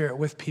Holy Spirit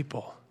with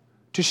people,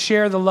 to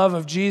share the love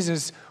of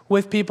Jesus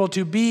with people,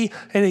 to be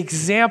an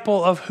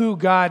example of who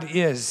God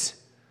is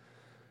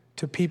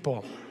to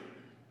people.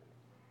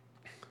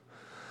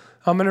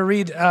 I'm going to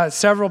read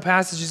several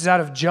passages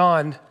out of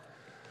John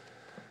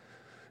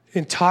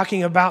in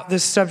talking about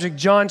this subject.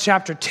 John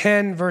chapter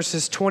 10,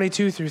 verses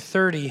 22 through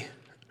 30.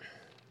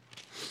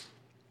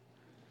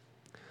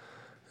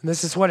 And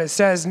this is what it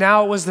says.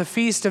 Now it was the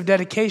feast of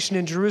dedication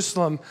in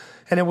Jerusalem,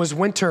 and it was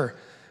winter.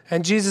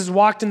 And Jesus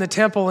walked in the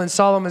temple in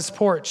Solomon's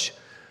porch.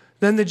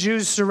 Then the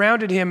Jews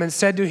surrounded him and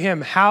said to him,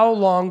 "How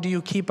long do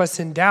you keep us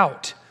in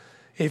doubt?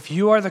 If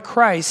you are the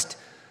Christ,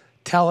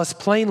 tell us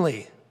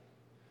plainly."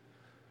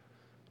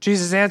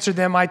 Jesus answered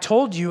them, "I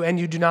told you, and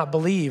you do not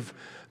believe.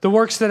 The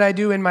works that I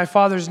do in my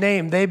Father's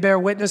name, they bear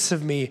witness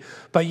of me,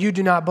 but you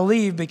do not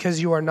believe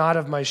because you are not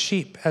of my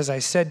sheep, as I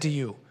said to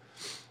you.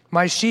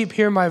 My sheep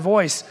hear my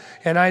voice,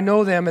 and I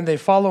know them, and they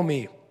follow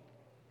me.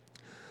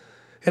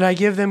 And I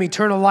give them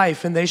eternal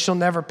life, and they shall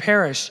never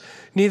perish,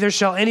 neither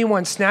shall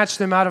anyone snatch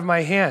them out of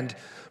my hand.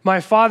 My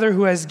Father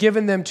who has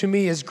given them to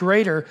me is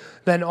greater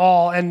than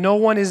all, and no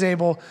one is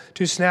able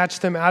to snatch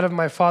them out of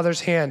my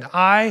Father's hand.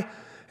 I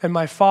and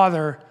my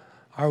Father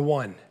are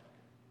one."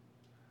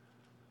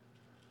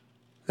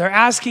 They're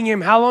asking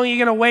him, how long are you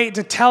going to wait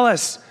to tell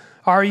us?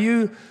 Are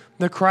you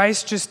the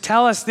Christ? Just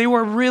tell us. They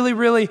were really,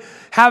 really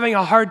having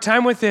a hard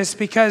time with this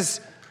because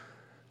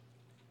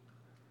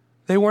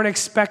they weren't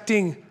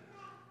expecting.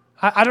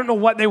 I don't know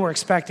what they were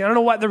expecting. I don't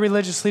know what the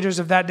religious leaders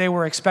of that day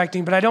were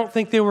expecting, but I don't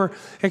think they were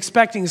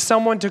expecting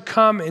someone to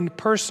come in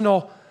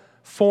person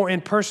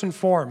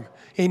form,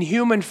 in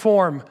human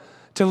form,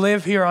 to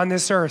live here on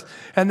this earth.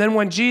 And then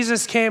when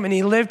Jesus came and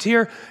he lived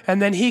here,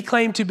 and then he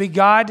claimed to be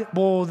God,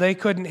 well, they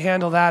couldn't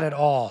handle that at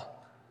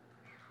all.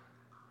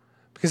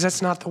 Because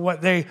that's not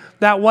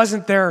that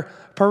wasn't their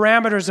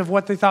parameters of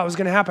what they thought was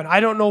going to happen.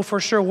 I don't know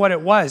for sure what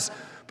it was,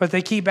 but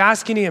they keep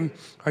asking him,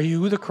 "Are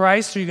you the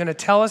Christ? Are you going to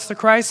tell us the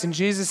Christ?" And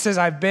Jesus says,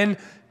 "I've been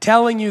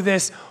telling you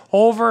this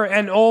over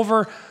and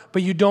over,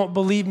 but you don't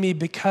believe me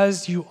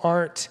because you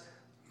aren't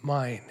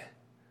mine."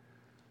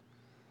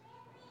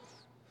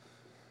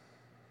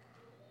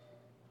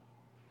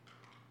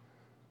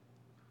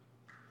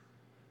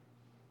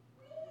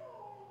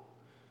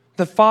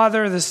 The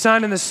Father, the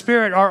Son, and the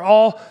Spirit are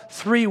all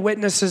three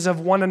witnesses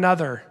of one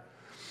another.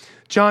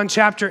 John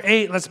chapter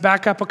 8, let's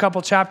back up a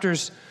couple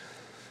chapters,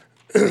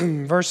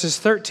 verses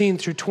 13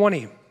 through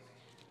 20.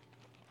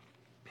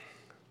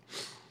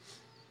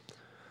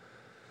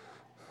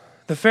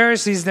 The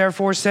Pharisees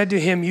therefore said to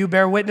him, "You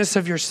bear witness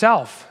of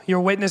yourself.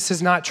 Your witness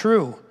is not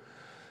true."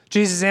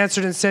 Jesus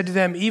answered and said to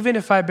them, "Even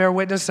if I bear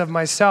witness of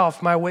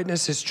myself, my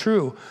witness is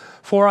true,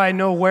 for I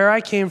know where I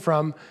came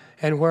from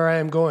and where I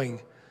am going.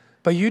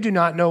 But you do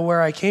not know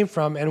where I came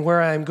from and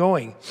where I am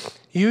going.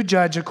 You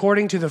judge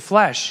according to the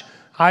flesh.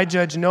 I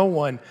judge no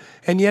one.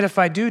 And yet if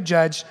I do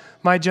judge,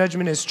 my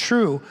judgment is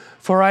true,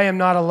 for I am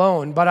not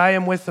alone, but I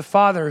am with the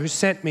Father who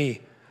sent me.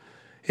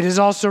 It is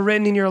also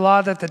written in your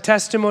law that the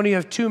testimony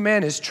of two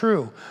men is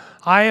true.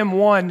 I am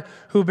one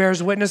who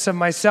bears witness of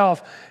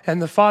myself,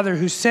 and the Father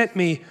who sent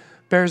me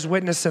bears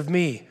witness of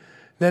me."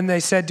 Then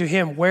they said to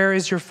him, "Where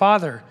is your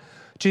Father?"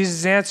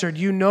 Jesus answered,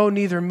 "You know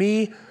neither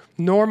me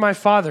nor my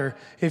Father.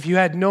 If you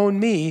had known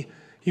me,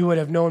 you would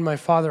have known my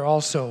Father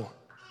also."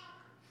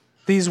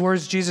 These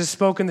words Jesus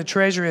spoke in the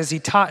treasury as he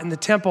taught in the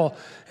temple,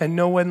 and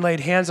no one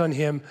laid hands on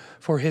him,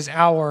 for his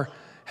hour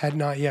had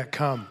not yet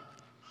come.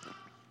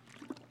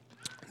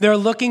 They're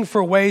looking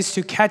for ways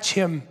to catch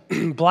him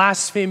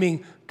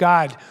blaspheming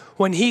God.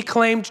 When he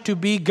claimed to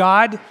be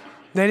God,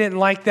 they didn't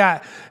like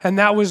that, and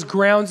that was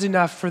grounds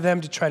enough for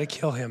them to try to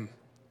kill him.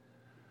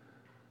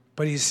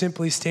 But he's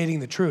simply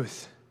stating the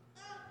truth.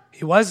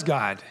 He was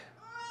God.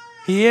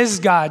 He is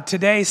God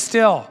today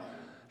still.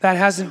 That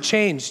hasn't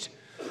changed.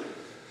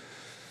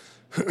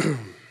 If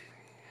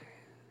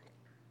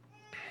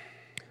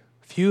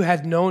you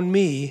had known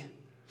me,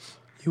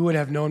 you would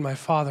have known my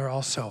Father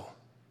also.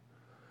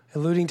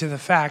 Alluding to the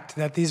fact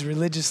that these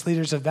religious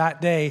leaders of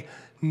that day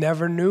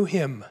never knew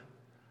him.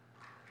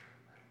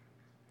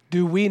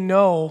 Do we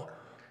know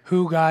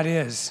who God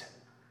is?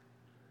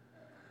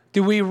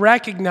 Do we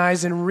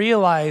recognize and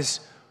realize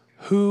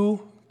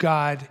who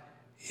God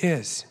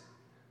is?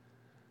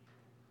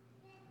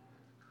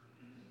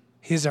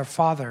 He's our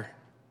Father.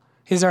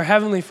 He's our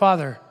Heavenly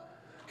Father.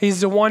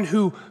 He's the one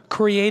who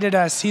created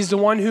us. He's the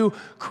one who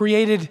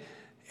created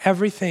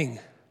everything.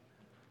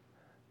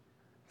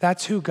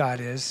 That's who God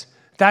is.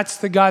 That's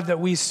the God that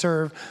we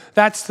serve.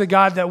 That's the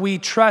God that we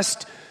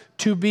trust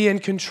to be in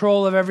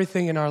control of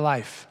everything in our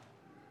life.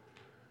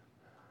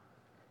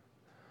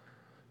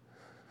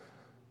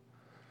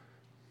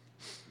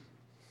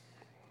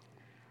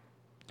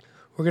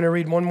 We're going to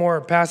read one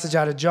more passage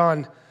out of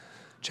John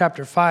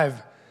chapter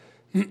 5,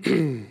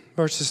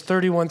 verses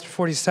 31 through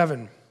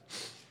 47.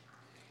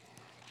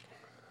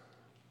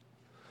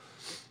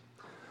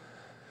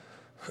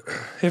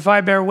 If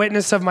I bear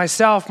witness of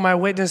myself, my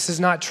witness is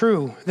not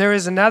true. There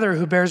is another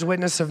who bears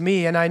witness of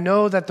me, and I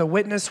know that the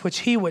witness which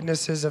he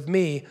witnesses of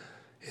me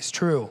is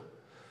true.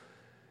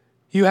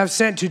 You have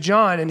sent to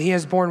John, and he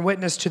has borne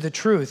witness to the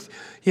truth.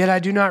 Yet I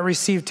do not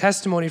receive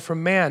testimony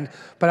from man,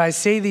 but I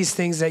say these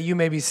things that you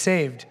may be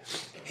saved.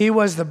 He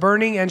was the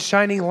burning and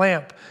shining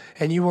lamp,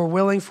 and you were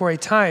willing for a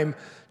time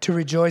to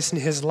rejoice in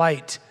his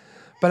light.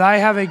 But I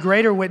have a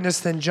greater witness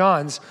than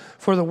John's,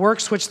 for the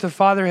works which the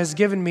Father has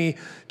given me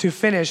to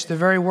finish, the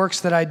very works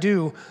that I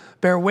do,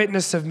 bear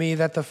witness of me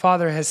that the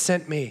Father has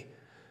sent me.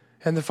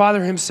 And the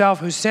Father himself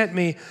who sent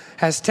me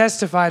has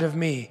testified of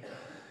me.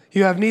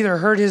 You have neither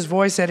heard his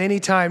voice at any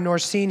time nor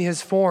seen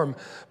his form,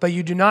 but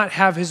you do not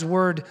have his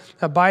word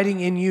abiding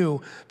in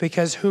you,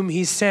 because whom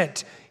he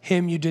sent,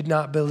 him you did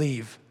not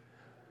believe.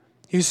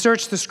 You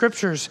search the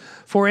scriptures,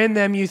 for in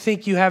them you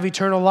think you have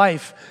eternal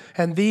life,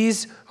 and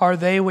these are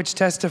they which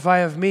testify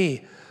of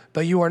me,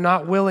 but you are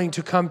not willing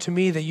to come to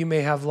me that you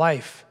may have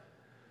life.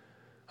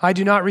 I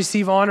do not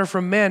receive honor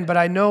from men, but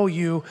I know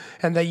you,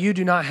 and that you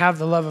do not have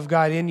the love of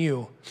God in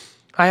you.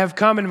 I have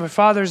come in my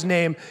Father's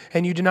name,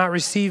 and you do not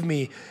receive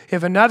me.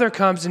 If another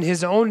comes in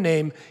his own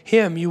name,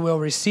 him you will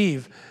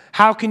receive.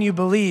 How can you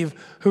believe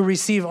who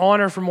receive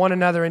honor from one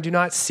another and do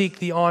not seek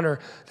the honor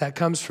that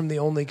comes from the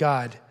only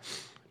God?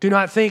 Do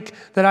not think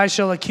that I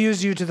shall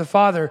accuse you to the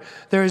Father.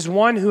 There is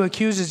one who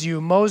accuses you,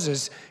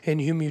 Moses, in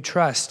whom you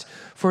trust.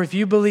 For if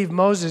you believe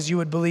Moses, you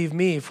would believe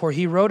me, for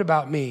he wrote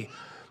about me.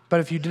 But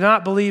if you do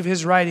not believe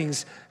his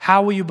writings,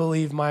 how will you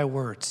believe my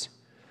words?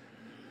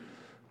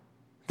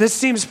 This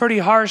seems pretty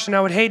harsh, and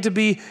I would hate to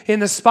be in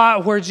the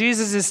spot where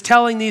Jesus is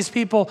telling these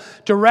people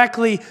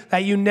directly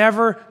that you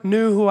never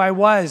knew who I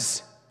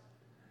was.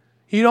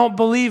 You don't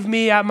believe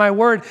me at my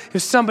word.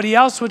 If somebody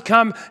else would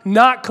come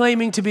not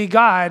claiming to be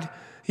God,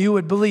 you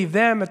would believe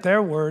them at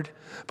their word.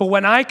 But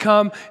when I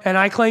come and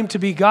I claim to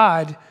be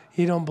God,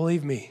 you don't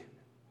believe me.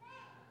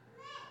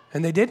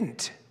 And they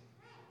didn't.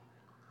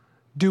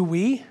 Do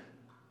we?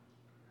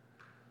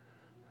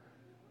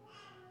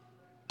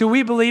 Do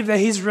we believe that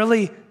he's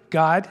really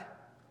God?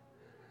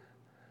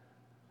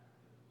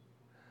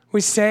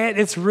 We say it.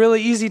 It's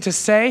really easy to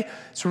say.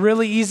 It's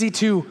really easy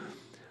to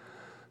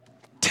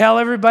tell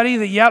everybody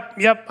that,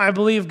 yep, I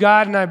believe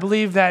God, and I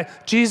believe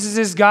that Jesus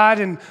is God,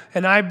 and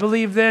I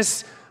believe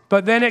this.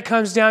 But then it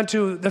comes down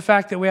to the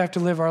fact that we have to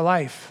live our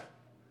life.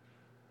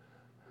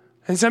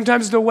 And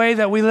sometimes the way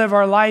that we live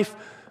our life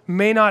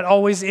may not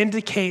always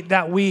indicate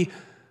that we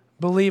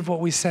believe what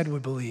we said we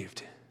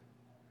believed.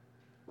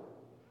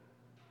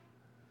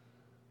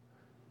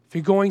 If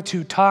you're going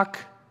to talk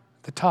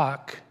the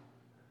talk,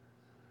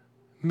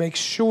 make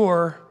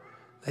sure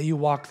that you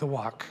walk the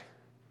walk.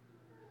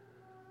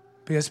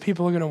 Because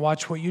people are going to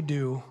watch what you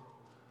do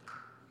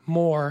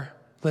more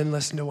than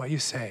listen to what you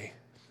say.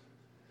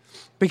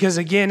 Because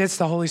again, it's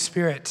the Holy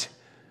Spirit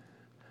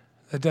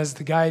that does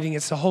the guiding.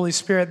 It's the Holy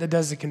Spirit that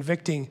does the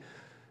convicting.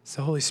 It's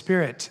the Holy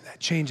Spirit that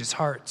changes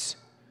hearts.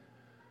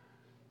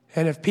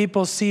 And if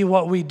people see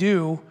what we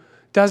do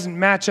doesn't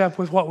match up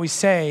with what we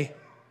say,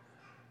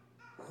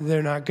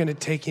 they're not going to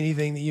take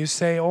anything that you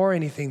say or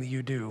anything that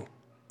you do.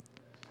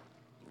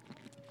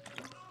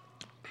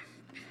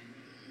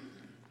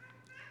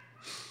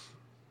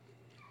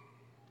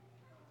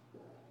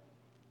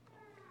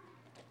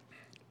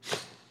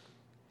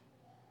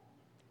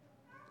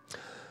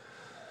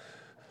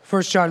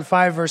 First John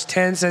 5 verse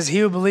 10 says, he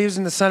who believes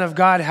in the Son of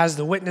God has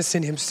the witness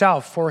in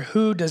himself. For he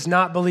who does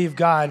not believe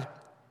God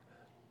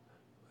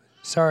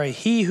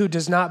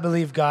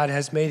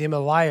has made him a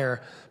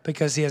liar,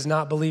 because he has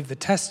not believed the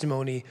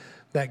testimony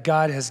that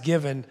God has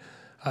given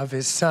of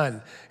his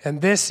Son. And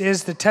this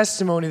is the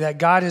testimony that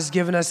God has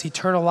given us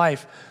eternal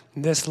life.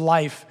 And this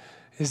life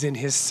is in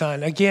his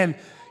Son. Again,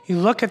 you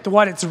look at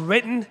what it's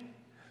written,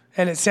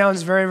 and it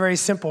sounds very, very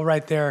simple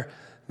right there,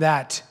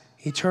 that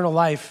eternal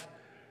life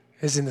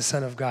is in the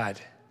Son of God.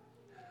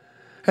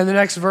 And the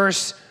next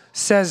verse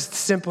says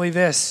simply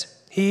this,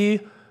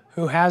 he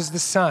who has the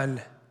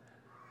Son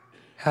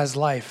has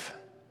life.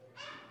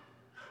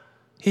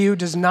 He who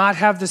does not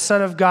have the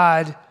Son of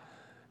God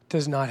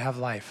does not have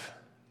life.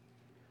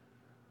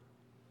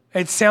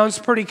 It sounds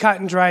pretty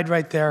cut and dried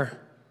right there.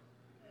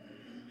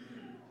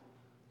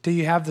 Do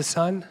you have the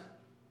Son?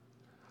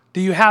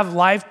 Do you have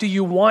life? Do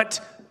you want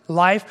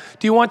life?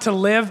 Do you want to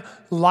live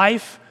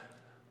life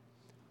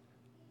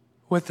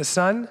with the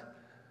Son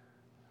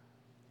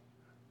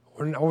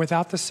or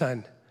without the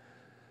Son?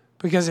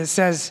 Because it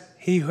says,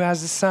 he who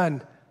has the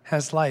Son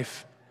has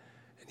life.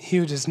 And he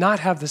who does not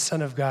have the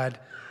Son of God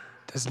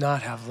does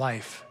not have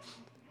life.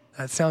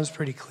 That sounds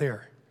pretty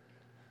clear.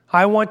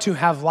 I want to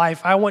have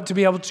life. I want to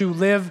be able to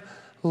live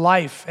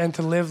life and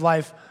to live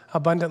life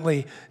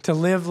abundantly, to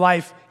live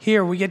life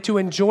here. We get to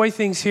enjoy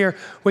things here.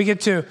 We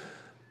get to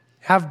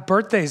have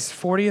birthdays,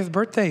 40th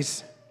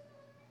birthdays.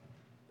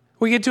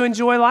 We get to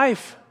enjoy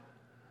life.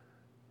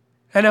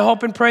 And I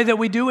hope and pray that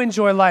we do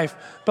enjoy life.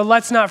 But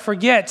let's not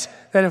forget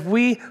that if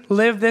we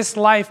live this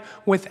life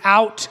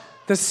without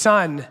the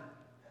Son,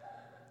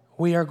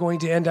 we are going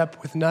to end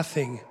up with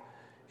nothing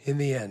in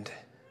the end.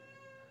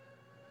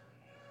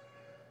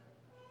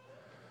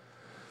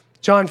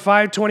 John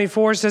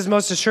 5:24 says,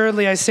 most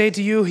assuredly I say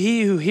to you,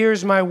 he who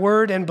hears my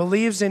word and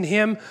believes in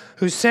him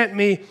who sent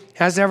me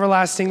has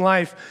everlasting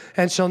life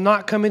and shall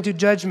not come into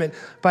judgment,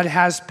 but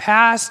has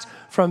passed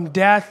from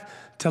death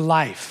to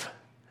life.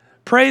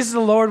 Praise the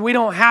Lord. We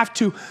don't have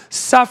to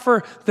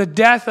suffer the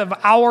death of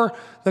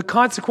the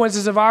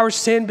consequences of our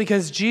sin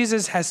because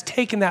Jesus has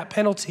taken that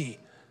penalty.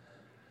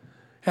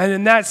 And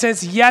in that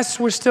sense, yes,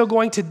 we're still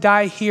going to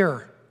die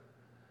here.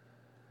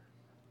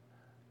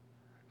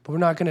 But we're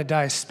not going to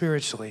die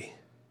spiritually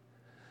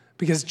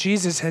because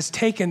Jesus has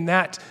taken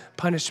that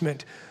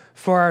punishment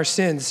for our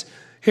sins.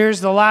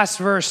 Here's the last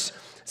verse.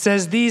 It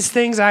says, these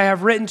things I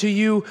have written to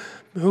you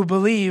who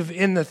believe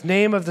in the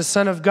name of the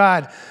Son of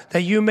God,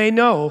 that you may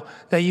know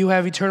that you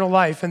have eternal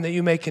life and that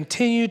you may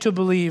continue to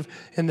believe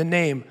in the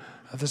name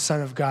of the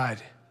Son of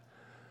God.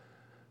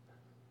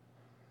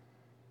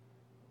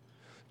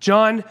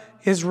 John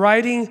is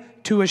writing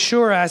to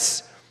assure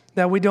us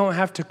that we don't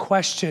have to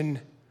question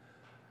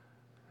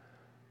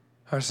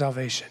our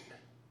salvation.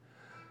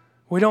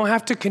 We don't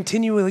have to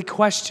continually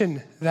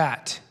question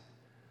that.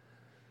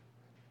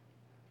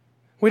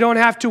 We don't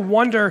have to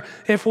wonder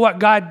if what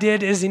God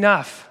did is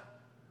enough.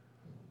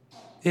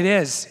 It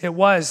is, it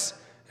was,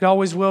 it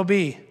always will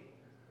be.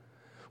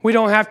 We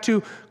don't have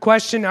to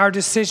question our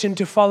decision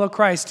to follow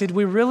Christ. Did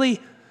we really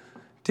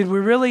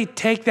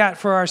take that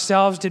for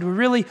ourselves? Did we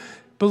really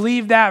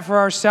believe that for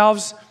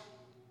ourselves?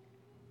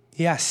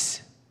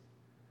 Yes.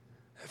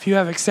 If you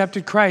have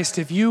accepted Christ,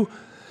 if you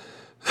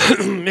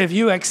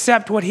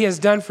accept what he has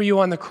done for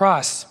you on the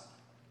cross,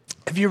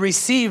 if you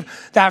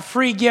receive that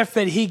free gift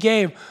that he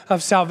gave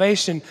of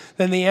salvation,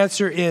 then the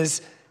answer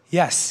is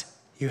yes,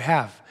 you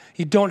have.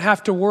 You don't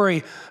have to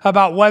worry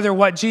about whether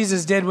what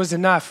Jesus did was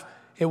enough.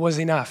 It was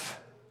enough.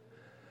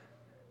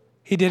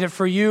 He did it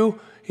for you.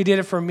 He did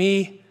it for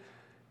me.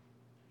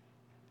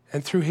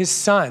 And through his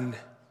Son,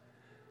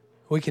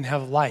 we can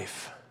have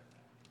life.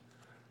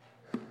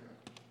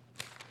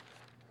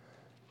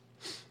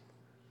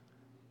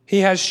 He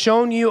has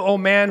shown you, O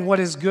man, what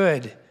is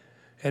good.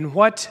 And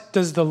what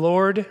does the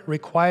Lord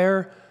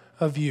require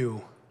of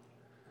you?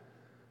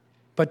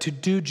 But to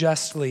do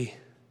justly,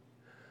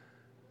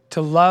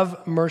 to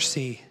love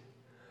mercy,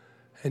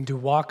 and to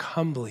walk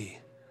humbly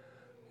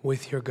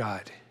with your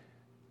God.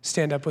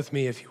 Stand up with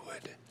me if you would.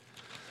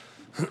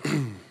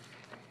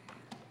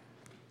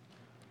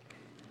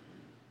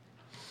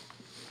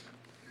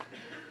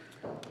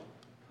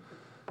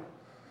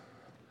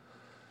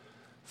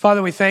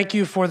 Father, we thank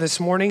you for this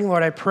morning.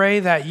 Lord, I pray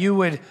that you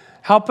would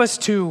help us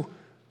to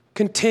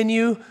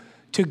continue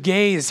to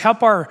gaze.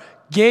 Help our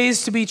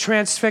gaze to be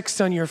transfixed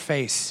on your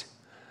face.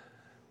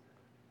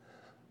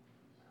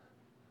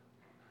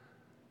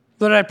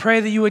 Lord, I pray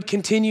that you would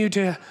continue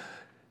to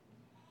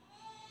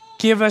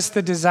give us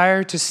the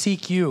desire to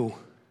seek you,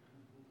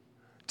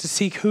 to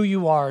seek who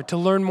you are, to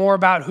learn more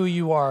about who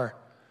you are.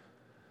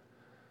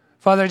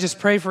 Father, I just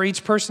pray for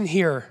each person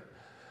here.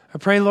 I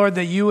pray, Lord,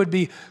 that you would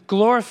be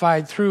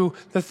glorified through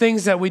the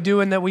things that we do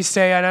and that we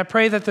say. And I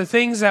pray that the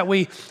things that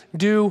we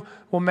do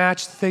will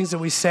match the things that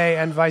we say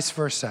and vice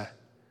versa.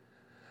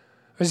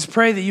 I just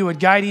pray that you would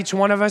guide each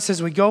one of us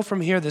as we go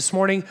from here this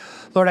morning.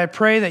 Lord, I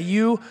pray that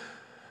you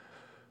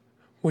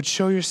would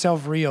show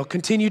yourself real.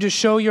 Continue to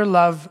show your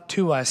love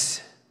to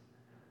us.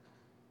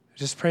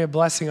 Just pray a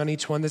blessing on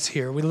each one that's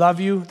here. We love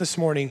you this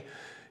morning.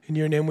 In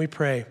your name we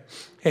pray.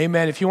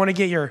 Amen. If you want to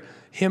get your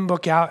hymn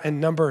book out and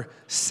number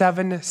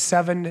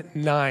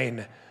 779.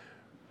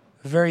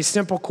 A very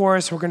simple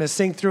chorus. We're going to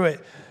sing through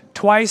it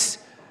twice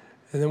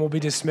and then we'll be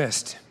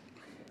dismissed.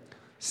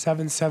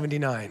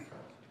 779.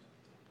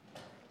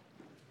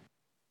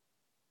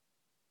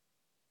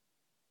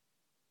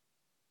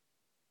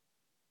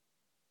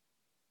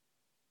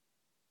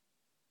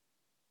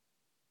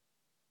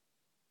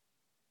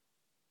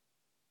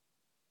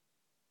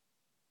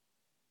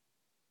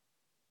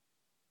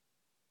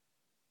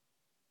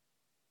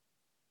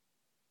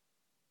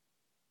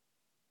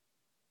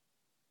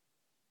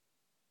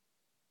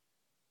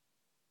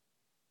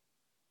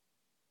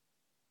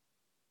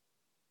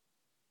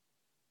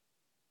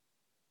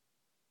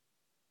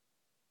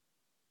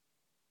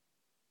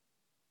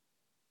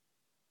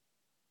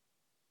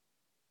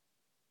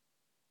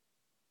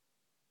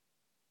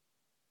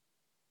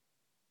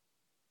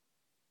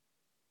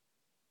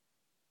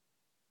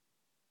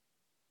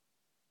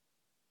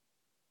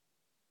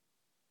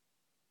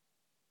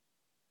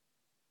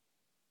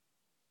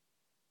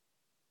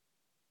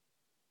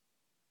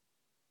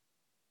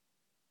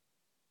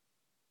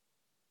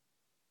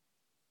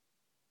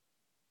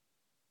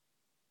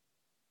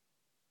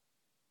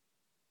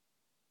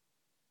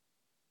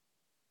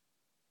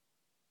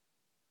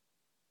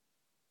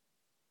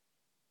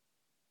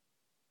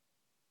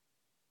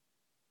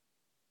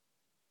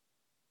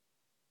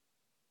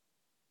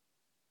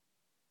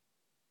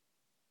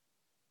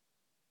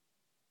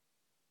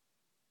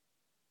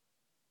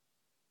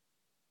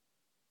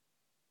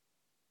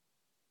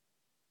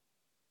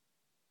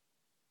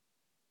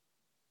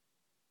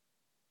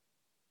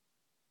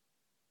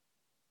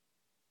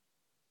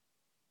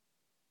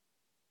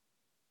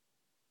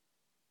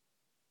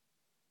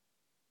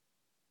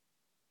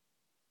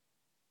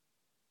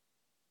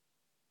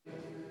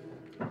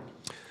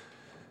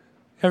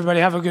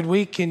 Everybody have a good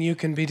week, and you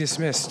can be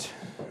dismissed.